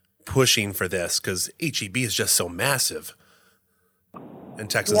pushing for this, because H-E-B is just so massive. And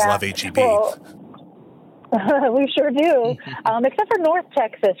Texans love H-E-B. Well, we sure do. Except for North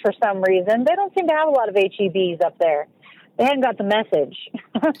Texas, for some reason. They don't seem to have a lot of H-E-Bs up there. They hadn't got the message.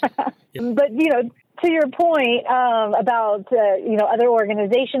 But, to your point about, other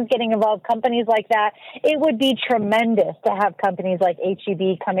organizations getting involved, companies like that, it would be tremendous to have companies like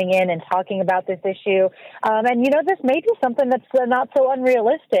H-E-B coming in and talking about this issue. And, this may be something that's not so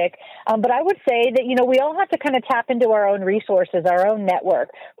unrealistic. But I would say that, we all have to kind of tap into our own resources, our own network.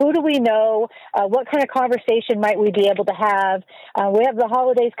 Who do we know? What kind of conversation might we be able to have? We have the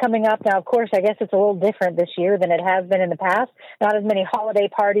holidays coming up. Now, of course, I guess it's a little different this year than it has been in the past. Not as many holiday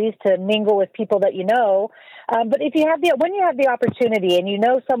parties to mingle with people that you know. But when you have the opportunity and you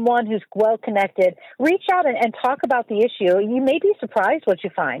know someone who's well connected, reach out and talk about the issue. You may be surprised what you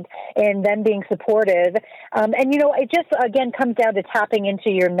find in them being supportive. It just again comes down to tapping into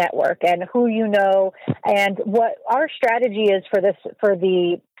your network and who you know, and what our strategy is for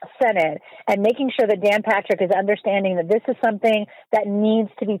the Senate, and making sure that Dan Patrick is understanding that this is something that needs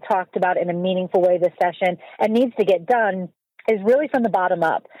to be talked about in a meaningful way this session and needs to get done, is really from the bottom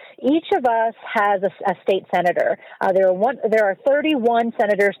up. Each of us has a state senator. There are 31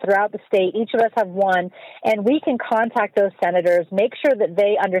 senators throughout the state. Each of us have one, and we can contact those senators, make sure that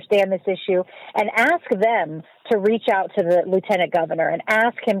they understand this issue, and ask them to reach out to the lieutenant governor and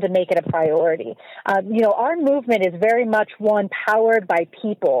ask him to make it a priority. Our movement is very much one powered by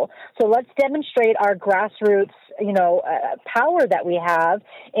people. So let's demonstrate our grassroots, power that we have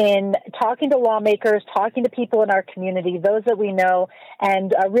in talking to lawmakers, talking to people in our community, those that we know,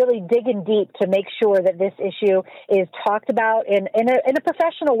 and really digging deep to make sure that this issue is talked about in a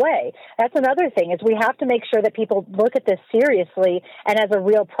professional way. That's another thing, is we have to make sure that people look at this seriously and as a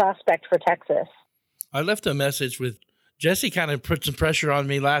real prospect for Texas. I left a message with Jesse, kind of put some pressure on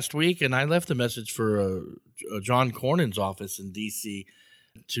me last week, and I left a message for John Cornyn's office in D.C.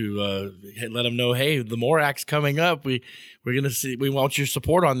 to let him know, hey, the MORE Act's coming up. We're going to see. We want your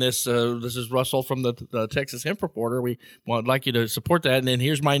support on this. This is Russell from the Texas Hemp Reporter. We would like you to support that. And then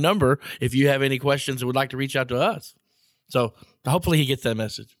here's my number if you have any questions and would like to reach out to us. So hopefully he gets that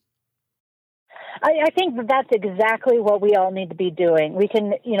message. I think that's exactly what we all need to be doing. We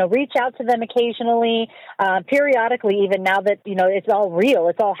can, reach out to them occasionally, periodically, even now that, it's all real,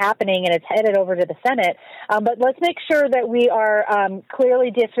 it's all happening, and it's headed over to the Senate. But let's make sure that we are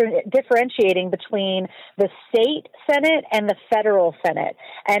clearly differentiating between the state Senate and the federal Senate.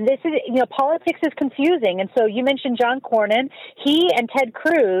 And this is, politics is confusing. And so you mentioned John Cornyn. He and Ted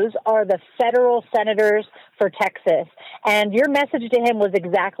Cruz are the federal senators for Texas. And your message to him was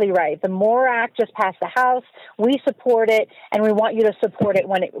exactly right. The MORE Act just passed the House. We support it, and we want you to support it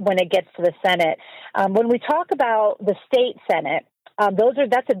when it gets to the Senate. When we talk about the state Senate,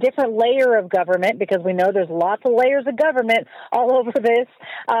 that's a different layer of government, because we know there's lots of layers of government all over this.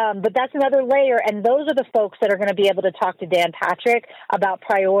 But that's another layer, and those are the folks that are going to be able to talk to Dan Patrick about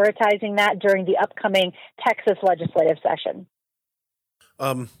prioritizing that during the upcoming Texas legislative session.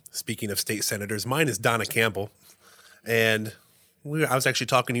 Speaking of state senators, mine is Donna Campbell. And I was actually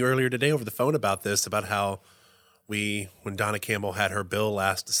talking to you earlier today over the phone about this, about how when Donna Campbell had her bill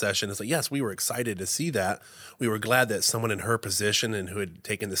last session, it's like, yes, we were excited to see that. We were glad that someone in her position and who had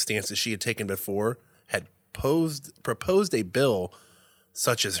taken the stance that she had taken before had proposed a bill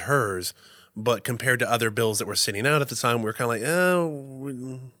such as hers. But compared to other bills that were sitting out at the time, we were kind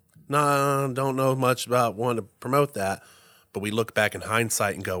of like, don't know much about wanting to promote that. But we look back in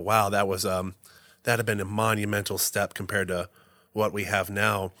hindsight and go, wow, that was that had been a monumental step compared to what we have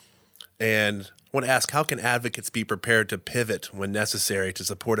now. And I want to ask, how can advocates be prepared to pivot when necessary to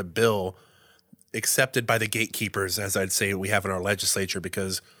support a bill accepted by the gatekeepers, as I'd say we have in our legislature,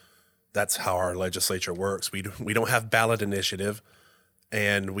 because that's how our legislature works. We don't have ballot initiative,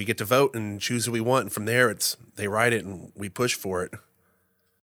 and we get to vote and choose who we want. And from there, they write it and we push for it.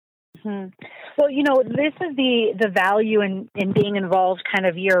 Mm-hmm. Well, this is the value in being involved kind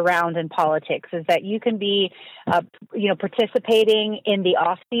of year round in politics, is that you can be, participating in the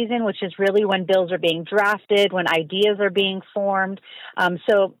off season, which is really when bills are being drafted, when ideas are being formed. And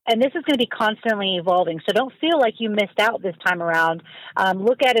this is going to be constantly evolving. So don't feel like you missed out this time around.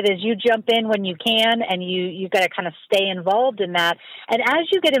 Look at it as you jump in when you can, and you've got to kind of stay involved in that. And as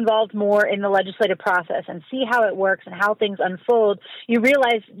you get involved more in the legislative process and see how it works and how things unfold, you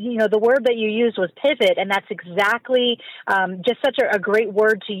realize, the word that you used was pivot, and that's exactly just such a great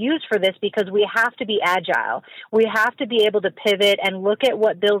word to use for this, because we have to be agile. We have to be able to pivot and look at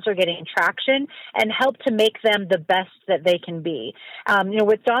what bills are getting traction and help to make them the best that they can be.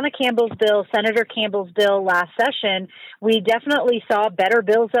 With Donna Campbell's bill, Senator Campbell's bill last session, we definitely saw better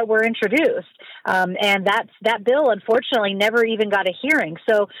bills that were introduced. And that bill, unfortunately, never even got a hearing.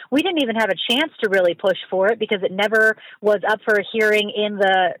 So we didn't even have a chance to really push for it, because it never was up for a hearing in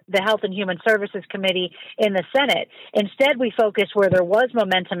the Health and Human Services Committee in the Senate. Instead, we focused where there was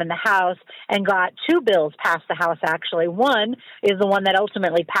momentum in the House and got two bills passed the House, actually. One is the one that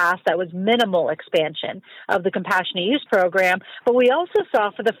ultimately passed, that was minimal expansion of the compassionate use program. But we also saw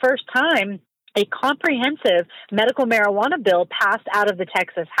for the first time a comprehensive medical marijuana bill passed out of the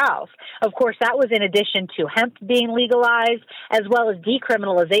Texas House. Of course, that was in addition to hemp being legalized, as well as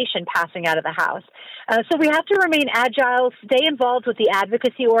decriminalization passing out of the House. So we have to remain agile, stay involved with the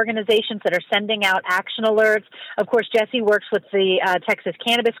advocacy organizations that are sending out action alerts. Of course, Jesse works with the Texas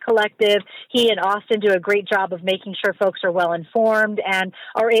Cannabis Collective. He and Austin do a great job of making sure folks are well informed and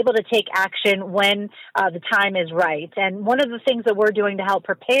are able to take action when the time is right. And one of the things that we're doing to help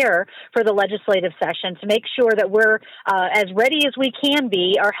prepare for the legislative session, to make sure that we're as ready as we can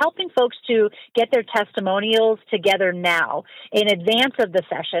be, are helping folks to get their testimonials together now in advance of the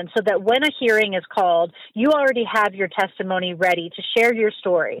session, so that when a hearing is called, you already have your testimony ready to share your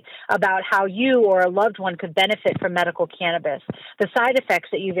story about how you or a loved one could benefit from medical cannabis, the side effects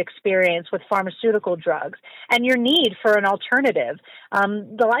that you've experienced with pharmaceutical drugs, and your need for an alternative.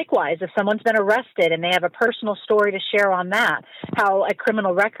 Likewise, if someone's been arrested and they have a personal story to share on that, how a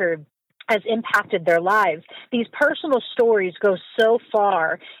criminal record has impacted their lives. These personal stories go so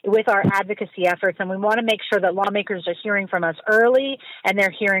far with our advocacy efforts, and we want to make sure that lawmakers are hearing from us early and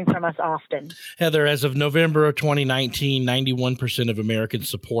they're hearing from us often. Heather, as of November of 2019, 91% of Americans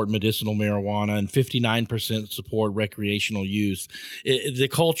support medicinal marijuana and 59% support recreational use. The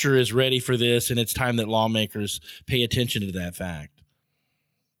culture is ready for this, and it's time that lawmakers pay attention to that fact.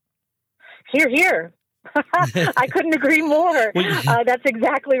 Hear, hear. I couldn't agree more. That's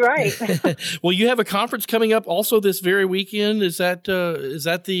exactly right. Well, you have a conference coming up also this very weekend. That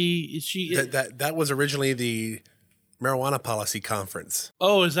was originally the marijuana policy conference.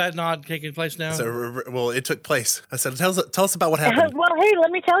 Oh, is that not taking place now? Well, it took place. I said, tell us about what happened. Well, hey,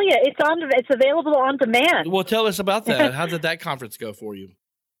 let me tell you, it's available on demand. Well, tell us about that. How did that conference go for you?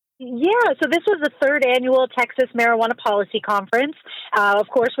 Yeah, so this was the third annual Texas Marijuana Policy Conference. Of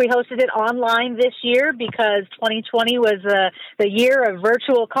course, we hosted it online this year because 2020 was the year of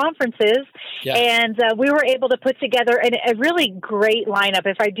virtual conferences. Yeah. And we were able to put together a really great lineup,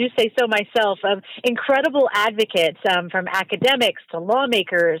 if I do say so myself, of incredible advocates from academics to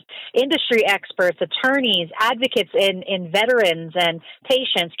lawmakers, industry experts, attorneys, advocates in veterans and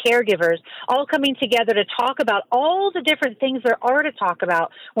patients, caregivers, all coming together to talk about all the different things there are to talk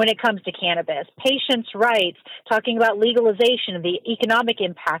about when it comes to cannabis, patients' rights, talking about legalization, the economic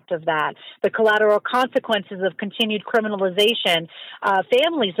impact of that, the collateral consequences of continued criminalization,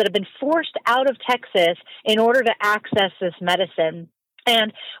 families that have been forced out of Texas in order to access this medicine.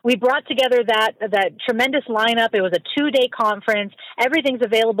 And we brought together that tremendous lineup. It was a 2-day conference. Everything's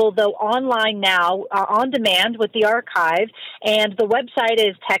available, though, online now, on demand with the archive. And the website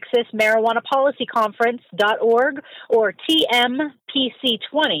is TexasMarijuanaPolicyConference.org or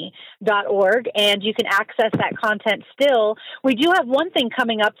TMPC20.org, and you can access that content still. We do have one thing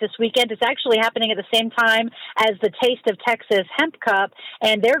coming up this weekend. It's actually happening at the same time as the Taste of Texas Hemp Cup,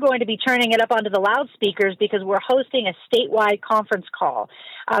 and they're going to be turning it up onto the loudspeakers because we're hosting a statewide conference call.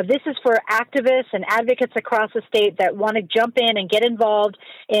 This is for activists and advocates across the state that want to jump in and get involved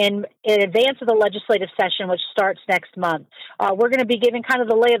in advance of the legislative session, which starts next month. We're going to be giving kind of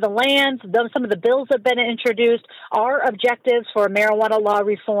the lay of the land, some of the bills that have been introduced, our objectives for marijuana law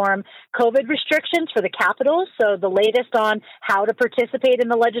reform, COVID restrictions for the Capitol, so the latest on how to participate in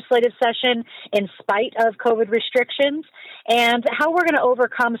the legislative session in spite of COVID restrictions, and how we're going to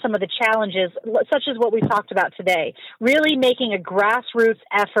overcome some of the challenges, such as what we talked about today, really making a grassroots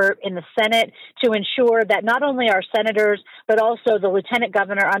effort in the Senate to ensure that not only our senators, but also the lieutenant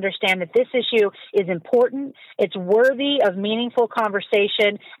governor understand that this issue is important, it's worthy of meaningful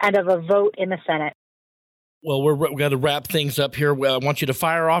conversation, and of a vote in the Senate. Well, we're going to wrap things up here. I want you to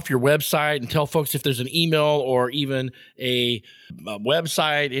fire off your website and tell folks if there's an email or even a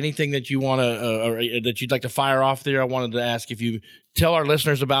website, anything that you want to that you'd like to fire off there. I wanted to ask if you tell our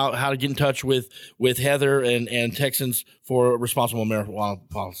listeners about how to get in touch with Heather and Texans for responsible marijuana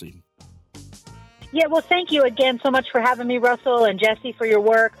policy. Yeah, well, thank you again so much for having me, Russell, and Jesse, for your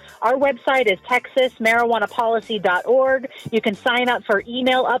work. Our website is TexasMarijuanaPolicy.org. You can sign up for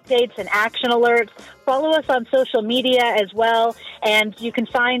email updates and action alerts. Follow us on social media as well, and you can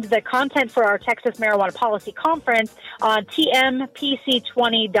find the content for our Texas Marijuana Policy Conference on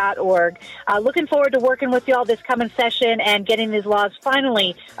TMPC20.org. Looking forward to working with you all this coming session and getting these laws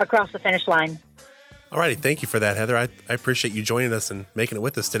finally across the finish line. All righty. Thank you for that, Heather. I appreciate you joining us and making it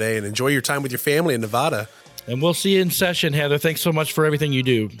with us today, and enjoy your time with your family in Nevada. And we'll see you in session, Heather. Thanks so much for everything you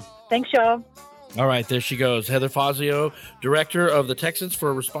do. Thanks, y'all. All right, there she goes. Heather Fazio, Director of the Texans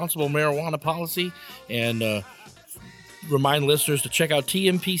for Responsible Marijuana Policy. And remind listeners to check out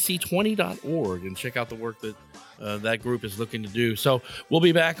TMPC20.org and check out the work that that group is looking to do. So we'll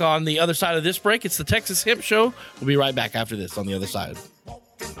be back on the other side of this break. It's the Texas Hemp Show. We'll be right back after this on the other side.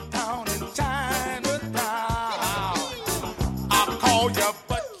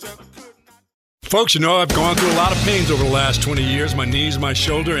 Folks, you know, I've gone through a lot of pains over the last 20 years, my knees, my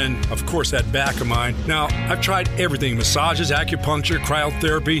shoulder, and of course that back of mine. Now, I've tried everything, massages, acupuncture,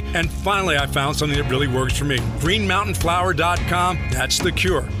 cryotherapy, and finally I found something that really works for me. GreenMountainFlower.com, that's the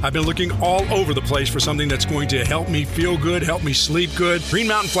cure. I've been looking all over the place for something that's going to help me feel good, help me sleep good. Green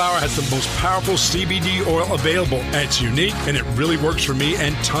Mountain Flower has the most powerful CBD oil available, and it's unique, and it really works for me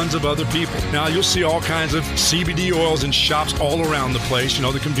and tons of other people. Now, you'll see all kinds of CBD oils in shops all around the place, you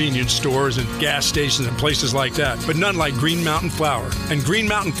know, the convenience stores and gas gas stations and places like that, but none like Green Mountain Flour. And Green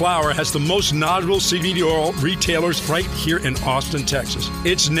Mountain Flour has the most knowledgeable CBD oil retailers right here in Austin, Texas.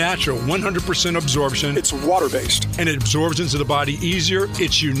 It's natural, 100% absorption. It's water-based. And it absorbs into the body easier.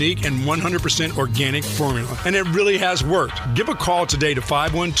 It's unique and 100% organic formula. And it really has worked. Give a call today to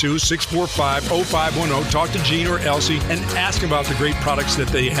 512-645-0510. Talk to Gene or Elsie and ask about the great products that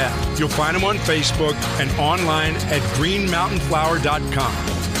they have. You'll find them on Facebook and online at greenmountainflower.com.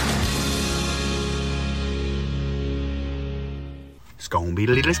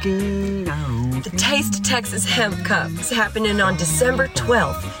 The Taste of Texas Hemp Cup is happening on December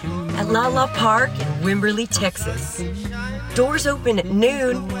 12th at Lala Park in Wimberley, Texas. Doors open at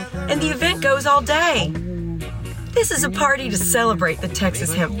noon, and the event goes all day. This is a party to celebrate the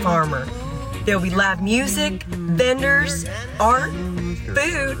Texas hemp farmer. There'll be live music, vendors, art,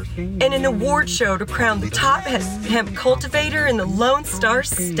 food, and an award show to crown the top hemp cultivator in the Lone Star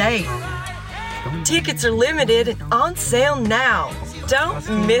State. Tickets are limited and on sale now. Don't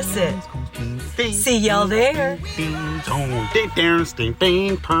miss it. See y'all there.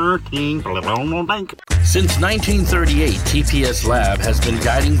 Since 1938, TPS Lab has been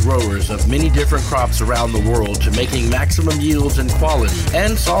guiding growers of many different crops around the world to making maximum yields and quality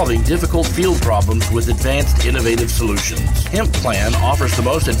and solving difficult field problems with advanced innovative solutions. Hemp Plan offers the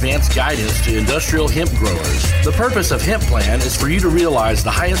most advanced guidance to industrial hemp growers. The purpose of Hemp Plan is for you to realize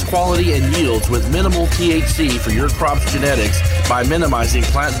the highest quality and yields with minimal THC for your crop's genetics by minimizing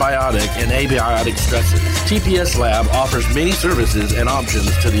plant biotic and abiotic stresses. TPS Lab offers many services and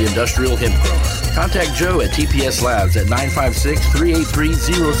options to the industrial hemp grower. Contact Joe at TPS Labs at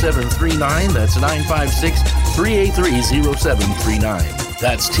 956-383-0739. That's 956-383-0739.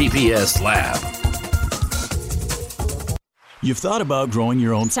 That's TPS Lab. You've thought about growing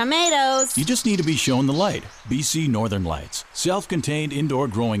your own tomatoes. You just need to be shown the light. BC Northern Lights. Self-contained indoor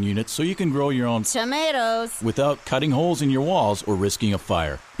growing units so you can grow your own tomatoes without cutting holes in your walls or risking a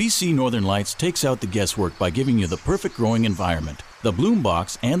fire. BC Northern Lights takes out the guesswork by giving you the perfect growing environment. The bloom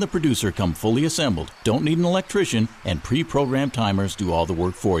box and the producer come fully assembled, don't need an electrician, and pre-programmed timers do all the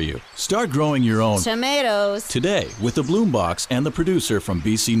work for you. Start growing your own tomatoes today with the bloom box and the producer from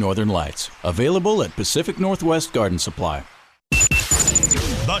BC Northern Lights. Available at Pacific Northwest Garden Supply.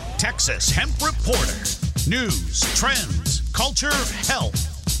 The Texas Hemp Reporter. News, trends, culture, health.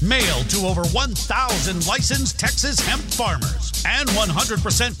 Mailed to over 1,000 licensed Texas hemp farmers and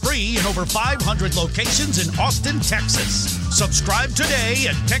 100% free in over 500 locations in Austin, Texas. Subscribe today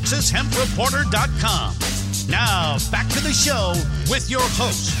at TexasHempReporter.com. Now, back to the show with your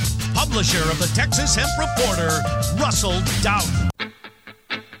host, publisher of the Texas Hemp Reporter, Russell Dowden.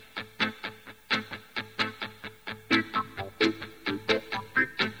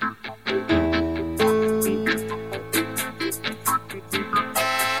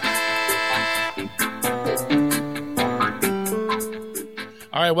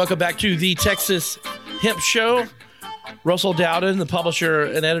 All right, welcome back to the Texas Hemp Show. Russell Dowden, the publisher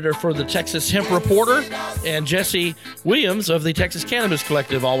and editor for the Texas Hemp Reporter, and Jesse Williams of the Texas Cannabis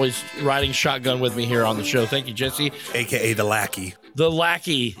Collective, always riding shotgun with me here on the show. Thank you, Jesse. AKA the Lackey. The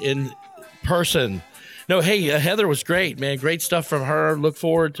Lackey in person. No, hey, Heather was great, man. Great stuff from her. Look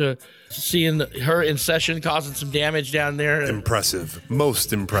forward to seeing her in session, causing some damage down there. Impressive.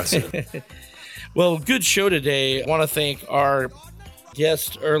 Most impressive. Well, good show today. I want to thank our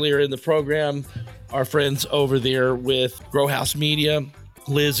guest earlier in the program, our friends over there with Grow House Media,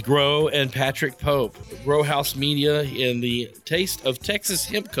 Liz Grow and Patrick Pope. Grow House Media in the Taste of Texas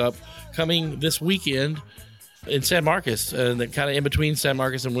Hemp Cup coming this weekend in San Marcos, and kind of in between San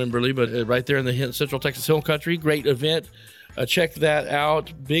Marcos and Wimberley, but right there in the Central Texas Hill Country. Great event. Check that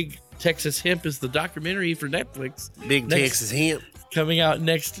out. Big Texas Hemp is the documentary for Netflix. Big Texas Hemp. Coming out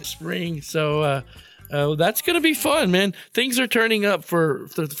next spring. So, that's going to be fun, man. Things are turning up for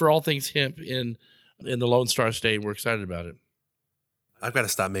all things hemp in the Lone Star State. We're excited about it. I've got to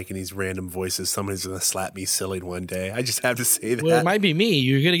stop making these random voices. Somebody's going to slap me silly one day. I just have to say that. Well, it might be me.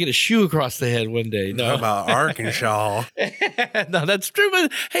 You're going to get a shoe across the head one day. No. How about Arkansas? No, that's true.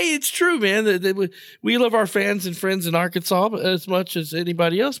 But hey, it's true, man. We love our fans and friends in Arkansas as much as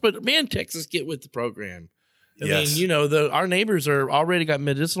anybody else. But man, Texas, get with the program. I mean, our neighbors are already got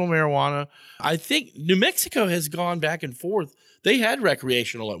medicinal marijuana. I think New Mexico has gone back and forth. They had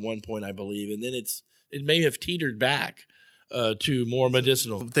recreational at one point, I believe, and then it may have teetered back to more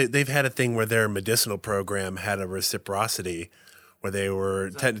medicinal. They've had a thing where their medicinal program had a reciprocity, where they were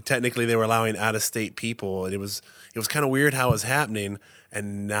technically they were allowing out of state people, and it was kind of weird how it was happening.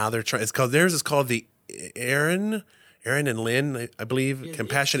 And now they're trying. Theirs is called the Aaron Aaron and Lynn, I believe,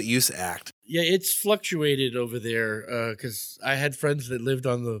 Compassionate Use Act. Yeah, it's fluctuated over there because I had friends that lived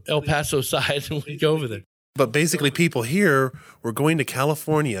on the El Paso side and we'd go over there. But basically, people here were going to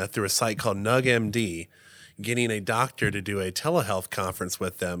California through a site called NugMD, getting a doctor to do a telehealth conference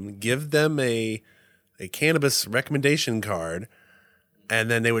with them, give them a cannabis recommendation card, and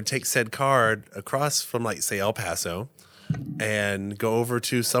then they would take said card across from, like, say, El Paso, and go over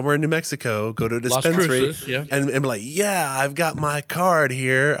to somewhere in New Mexico, go to a dispensary, and be like, yeah, I've got my card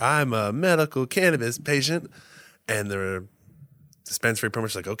here. I'm a medical cannabis patient. And the dispensary pretty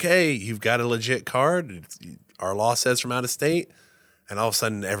much like, okay, you've got a legit card. Our law says from out of state. And all of a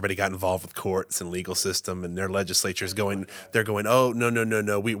sudden, everybody got involved with courts and legal system, and their legislatures they're going, oh,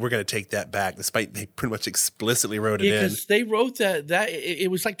 no, we're going to take that back, despite they pretty much explicitly wrote it in. Because they wrote that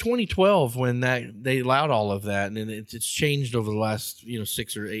it was like 2012 when they allowed all of that, and it's changed over the last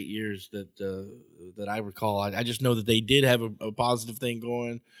 6 or 8 years that I recall. I just know that they did have a positive thing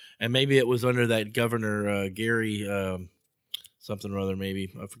going, and maybe it was under that Governor Gary something or other,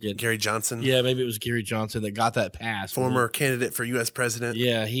 maybe. I forget. Gary Johnson? Yeah, maybe it was Gary Johnson that got that passed. Former candidate for U.S. president.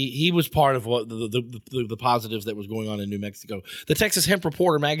 Yeah, he was part of what the positives that was going on in New Mexico. The Texas Hemp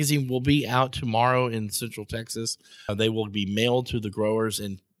Reporter magazine will be out tomorrow in Central Texas. They will be mailed to the growers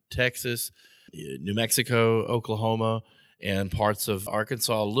in Texas, New Mexico, Oklahoma, and parts of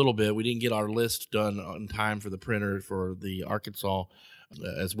Arkansas a little bit. We didn't get our list done on time for the printer for the Arkansas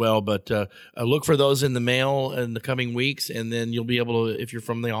as well, but look for those in the mail in the coming weeks, and then you'll be able to, if you're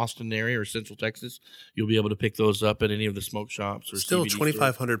from the Austin area or Central Texas, you'll be able to pick those up at any of the smoke shops. Or still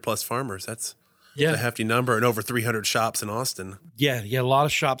 2,500 plus farmers. That's a hefty number, and over 300 shops in Austin. Yeah, a lot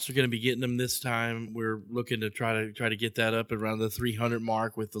of shops are going to be getting them this time. We're looking to try to get that up around the 300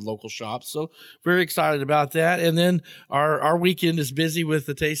 mark with the local shops. So very excited about that. And then our weekend is busy with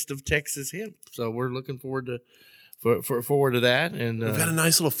the Taste of Texas Hemp. So we're looking forward to that. And we've got a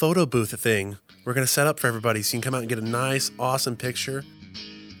nice little photo booth thing we're going to set up for everybody, so you can come out and get a nice, awesome picture.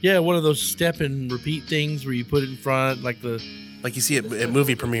 Yeah, one of those step and repeat things where you put it in front, like you see at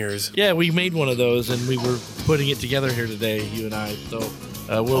movie premieres. Yeah, we made one of those, and we were putting it together here today, you and I. So,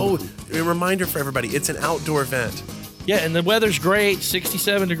 a reminder for everybody: it's an outdoor event. Yeah, and the weather's great,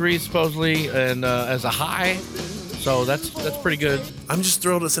 67 degrees supposedly, and as a high, so that's pretty good. I'm just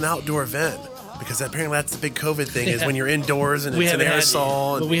thrilled it's an outdoor event. Because apparently that's the big COVID thing is when you're indoors and it's an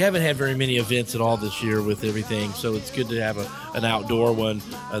aerosol. But we haven't had very many events at all this year with everything, so it's good to have an outdoor one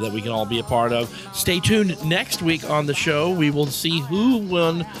that we can all be a part of. Stay tuned next week on the show. We will see who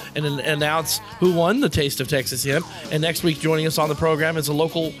won and announce who won the Taste of Texas Hemp. And next week joining us on the program is a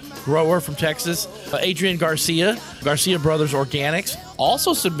local grower from Texas, Adrian Garcia Brothers Organics,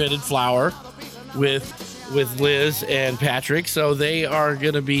 also submitted flower with Liz and Patrick, so they are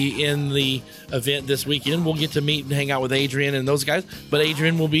going to be in the event this weekend. We'll get to meet and hang out with Adrian and those guys, but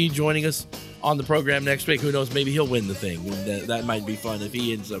Adrian will be joining us on the program next week. Who knows, maybe he'll win the thing. That might be fun if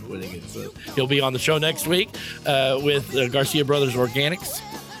he ends up winning it. So he'll be on the show next week with Garcia Brothers Organics,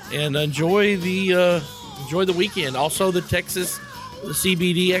 and enjoy the weekend. Also, the Texas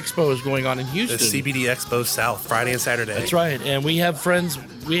CBD Expo is going on in Houston. The CBD Expo South, Friday and Saturday. That's right, and we have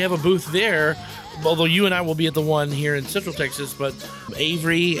a booth there. Although you and I will be at the one here in Central Texas, but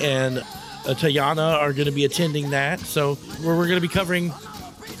Avery and Tayana are going to be attending that. So we're going to be covering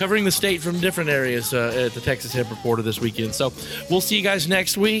the state from different areas at the Texas Hemp Reporter this weekend. So we'll see you guys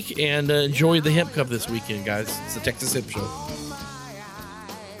next week, and enjoy the Hemp Cup this weekend, guys. It's the Texas Hemp Show.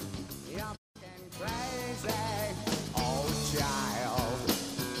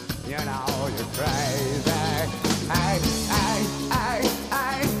 You're crazy.